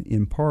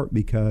 in part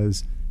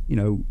because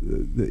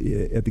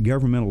at the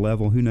governmental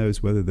level, who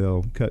knows whether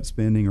they'll cut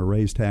spending or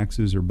raise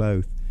taxes or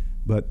both.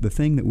 But the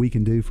thing that we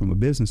can do from a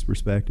business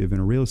perspective and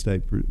a real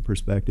estate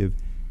perspective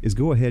is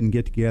go ahead and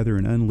get together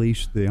and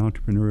unleash the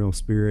entrepreneurial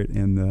spirit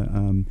and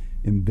the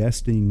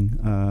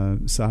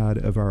investing side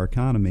of our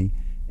economy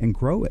and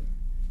grow it.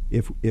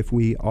 If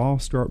we all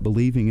start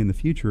believing in the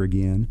future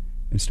again,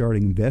 and start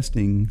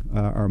investing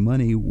our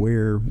money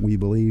where we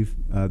believe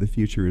the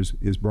future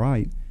is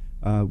bright,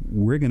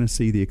 we're going to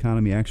see the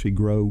economy actually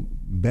grow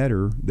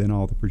better than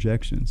all the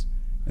projections.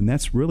 And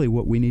that's really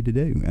what we need to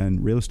do.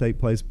 And real estate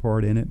plays a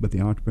part in it, but the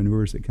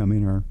entrepreneurs that come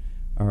in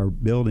our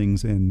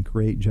buildings and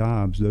create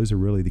jobs, those are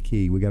really the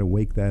key. We got to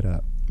wake that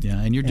up.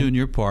 Yeah, and you're doing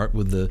your part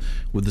with the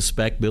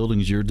spec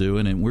buildings you're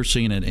doing, and we're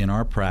seeing it in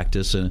our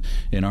practice and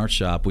in our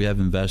shop. We have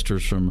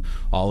investors from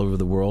all over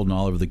the world and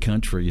all over the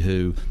country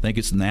who think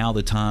it's now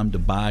the time to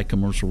buy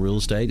commercial real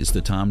estate. It's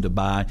the time to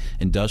buy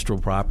industrial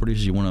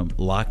properties. You want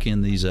to lock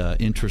in these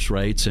interest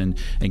rates and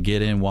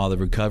get in while the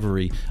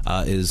recovery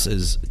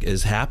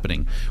is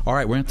happening. All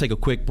right, we're going to take a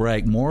quick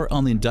break. More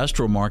on the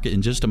industrial market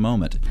in just a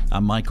moment.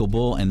 I'm Michael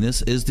Bull, and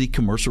this is the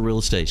Commercial Real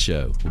Estate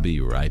Show. We'll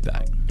be right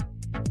back.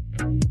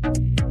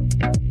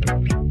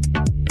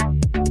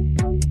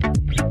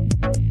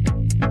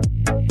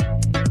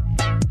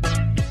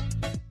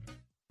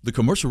 The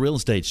Commercial Real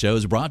Estate Show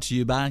is brought to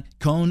you by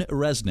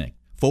CohnReznick,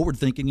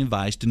 forward-thinking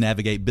advice to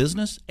navigate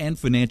business and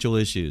financial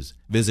issues.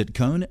 Visit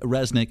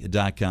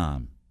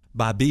CohnReznick.com.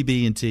 By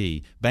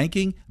BB&T,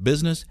 banking,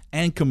 business,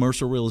 and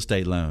commercial real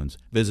estate loans.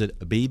 Visit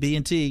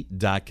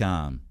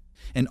BB&T.com.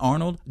 And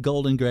Arnold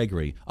Golden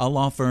Gregory, a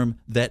law firm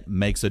that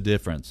makes a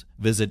difference.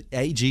 Visit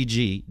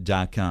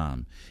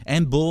AGG.com.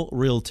 And Bull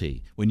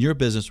Realty, when your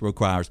business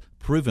requires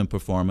proven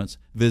performance,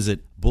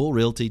 visit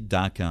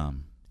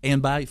BullRealty.com.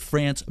 And by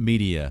France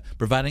Media,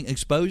 providing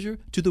exposure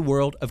to the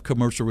world of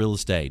commercial real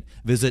estate.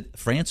 Visit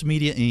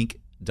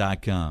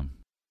FranceMediaInc.com.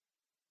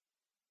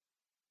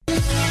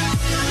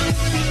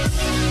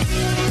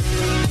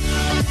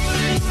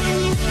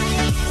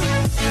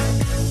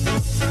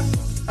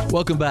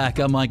 Welcome back.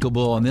 I'm Michael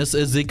Bull, and this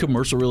is the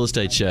Commercial Real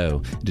Estate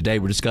Show. Today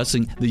we're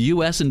discussing the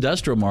U.S.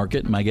 industrial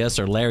market. My guests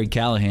are Larry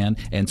Callahan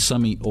and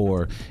Sumi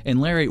Orr. And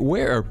Larry,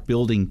 where are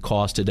building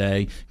costs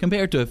today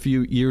compared to a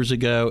few years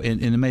ago,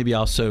 and maybe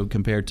also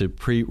compared to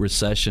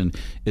pre-recession?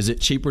 Is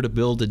it cheaper to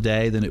build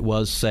today than it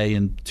was, say,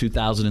 in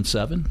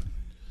 2007?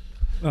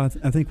 Well,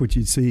 I think what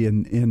you'd see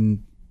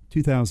in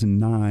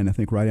 2009, I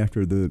think right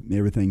after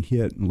everything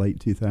hit in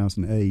late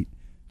 2008,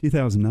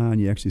 2009,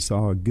 you actually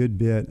saw a good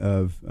bit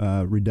of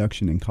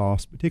reduction in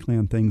cost, particularly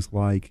on things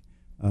like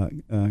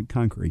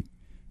concrete.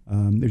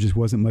 There just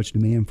wasn't much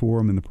demand for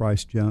them, and the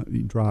price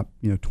dropped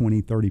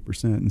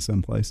 20-30% in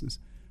some places.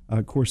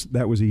 Of course,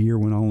 that was a year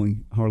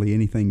when hardly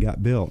anything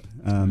got built.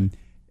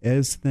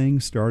 As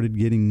things started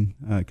getting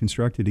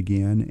constructed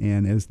again,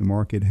 and as the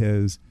market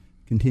has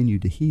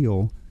continued to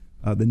heal,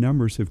 the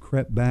numbers have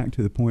crept back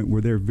to the point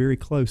where they're very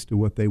close to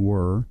what they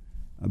were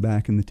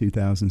back in the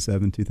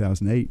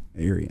 2007-2008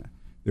 area.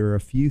 There are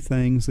a few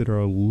things that are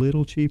a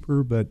little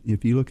cheaper, but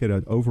if you look at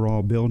an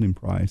overall building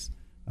price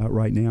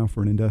right now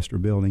for an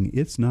industrial building,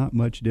 it's not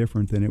much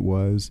different than it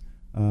was,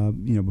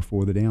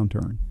 before the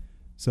downturn.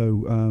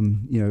 So,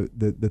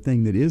 the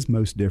thing that is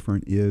most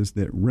different is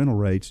that rental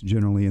rates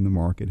generally in the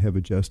market have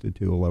adjusted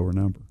to a lower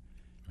number,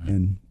 right.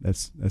 And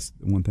that's the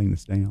one thing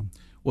that's down.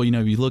 Well,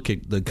 you look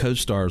at the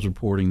CoStar's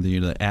reporting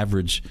the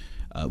average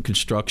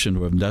construction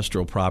of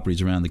industrial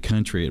properties around the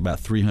country at about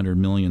 300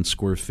 million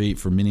square feet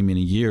for many,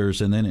 many years,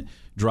 and then it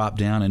dropped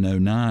down in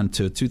 2009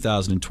 to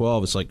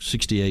 2012. It's like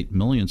 68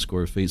 million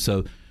square feet.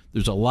 So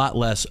there's a lot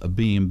less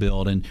being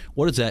built. And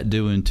what is that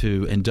doing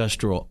to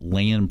industrial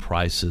land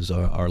prices?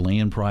 Are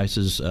land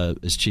prices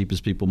as cheap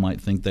as people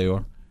might think they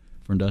are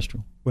for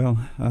industrial? Well,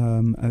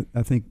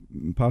 I think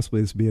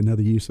possibly this would be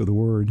another use of the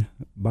word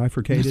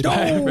bifurcated.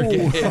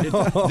 Bifurcated.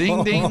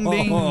 Ding, ding,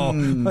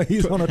 ding.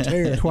 He's on a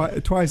tear.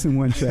 Twice in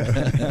one show.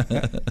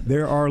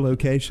 There are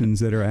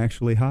locations that are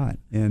actually hot,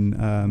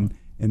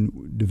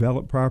 and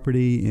developed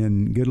property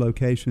in good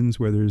locations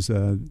where there's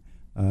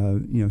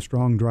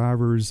strong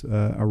drivers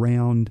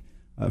around.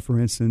 For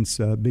instance,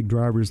 big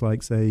drivers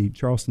like, say,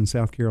 Charleston,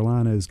 South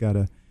Carolina has got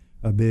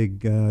a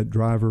big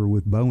driver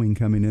with Boeing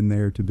coming in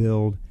there to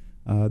build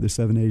the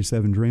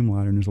 787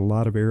 Dreamliner, and there's a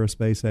lot of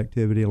aerospace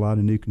activity, a lot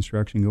of new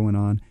construction going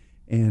on,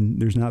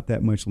 and there's not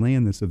that much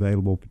land that's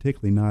available,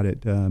 particularly not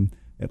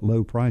at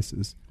low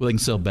prices. Well, they can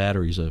sell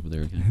batteries over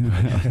there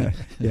again.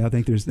 Yeah, I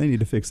think they need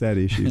to fix that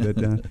issue,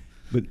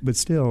 but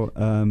still,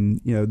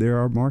 there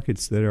are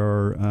markets that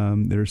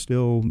are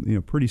still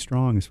pretty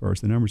strong as far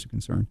as the numbers are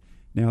concerned.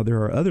 Now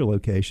there are other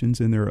locations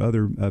and there are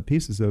other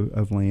pieces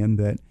of land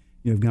that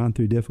have gone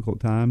through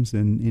difficult times,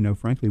 and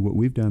frankly, what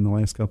we've done the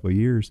last couple of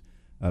years.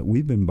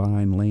 We've been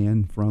buying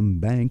land from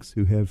banks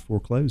who have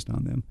foreclosed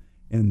on them,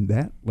 and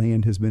that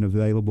land has been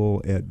available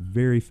at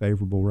very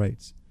favorable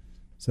rates.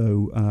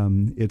 So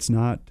it's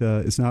not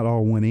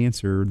all one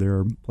answer. There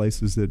are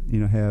places that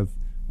have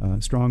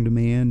strong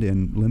demand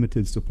and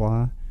limited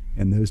supply,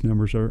 and those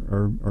numbers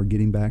are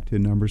getting back to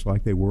numbers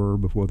like they were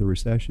before the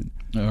recession.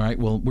 All right.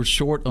 Well, we're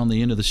short on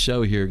the end of the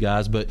show here,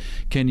 guys, but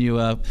can you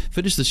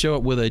finish the show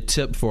up with a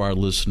tip for our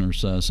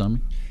listeners,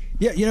 Sumi?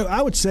 Yeah,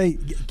 I would say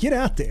get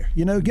out there.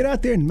 Get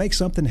out there and make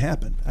something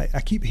happen.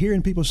 I keep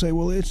hearing people say,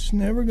 well, it's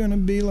never going to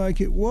be like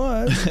it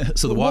was.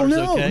 So the water's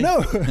okay?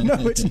 No,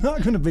 it's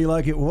not going to be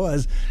like it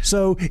was.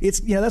 So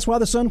that's why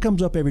the sun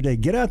comes up every day.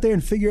 Get out there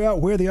and figure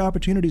out where the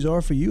opportunities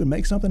are for you and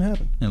make something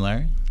happen. And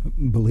Larry?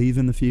 Believe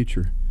in the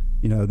future.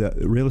 The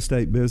real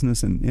estate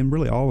business and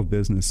really all of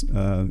business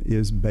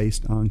is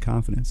based on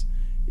confidence.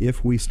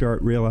 If we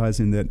start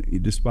realizing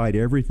that despite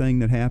everything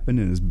that happened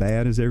and as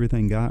bad as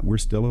everything got, we're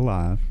still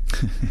alive,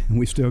 and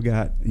we still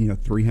got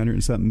 300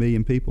 and something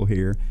million people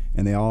here,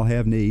 and they all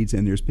have needs,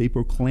 and there's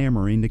people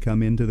clamoring to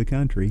come into the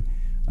country.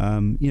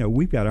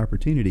 We've got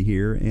opportunity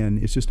here,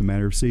 and it's just a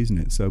matter of seizing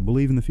it. So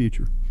believe in the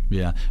future.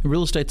 Yeah,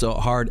 real estate's a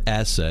hard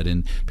asset,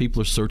 and people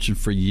are searching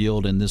for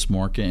yield in this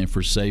market and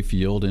for safe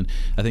yield. And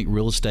I think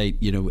real estate,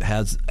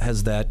 has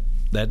that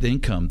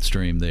income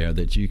stream there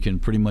that you can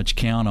pretty much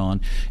count on.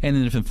 And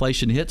then if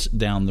inflation hits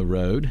down the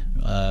road,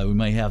 we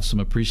may have some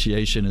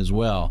appreciation as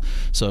well.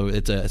 So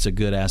it's a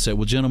good asset.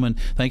 Well, gentlemen,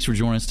 thanks for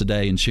joining us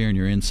today and sharing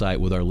your insight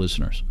with our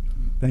listeners.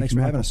 Thanks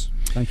for having us.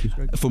 Thank you.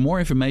 For more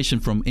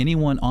information from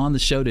anyone on the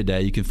show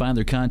today, you can find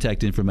their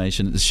contact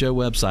information at the show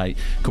website,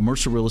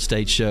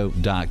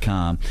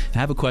 commercialrealestateshow.com. I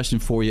have a question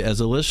for you as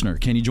a listener.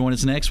 Can you join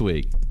us next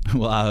week?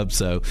 Well, I hope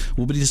so.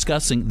 We'll be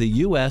discussing the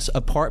U.S.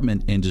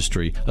 apartment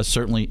industry,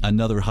 certainly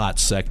another hot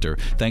sector.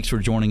 Thanks for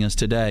joining us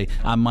today.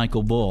 I'm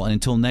Michael Bull, and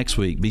until next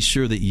week, be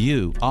sure that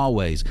you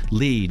always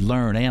lead,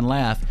 learn, and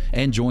laugh,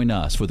 and join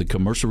us for the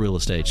Commercial Real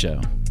Estate Show.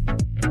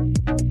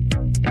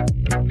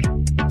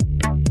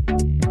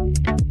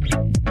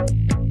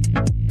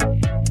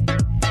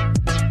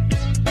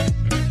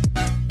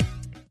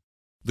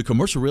 The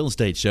Commercial Real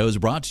Estate Show is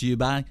brought to you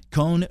by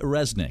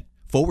CohnReznick,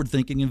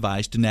 forward-thinking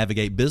advice to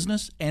navigate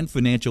business and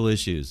financial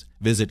issues.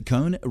 Visit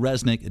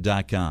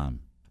CohnReznick.com.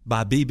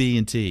 By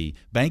BB&T,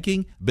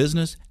 banking,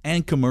 business,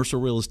 and commercial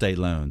real estate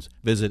loans.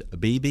 Visit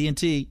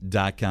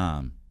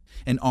BB&T.com.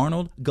 And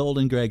Arnold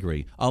Golden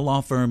Gregory, a law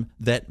firm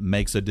that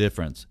makes a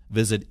difference.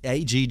 Visit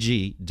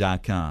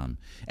AGG.com.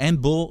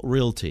 And Bull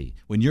Realty,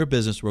 when your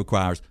business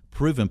requires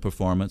proven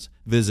performance,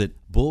 visit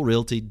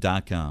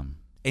BullRealty.com.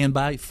 And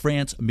by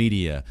France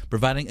Media,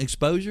 providing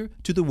exposure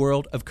to the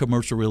world of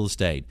commercial real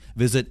estate.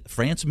 Visit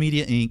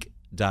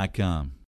FranceMediaInc.com.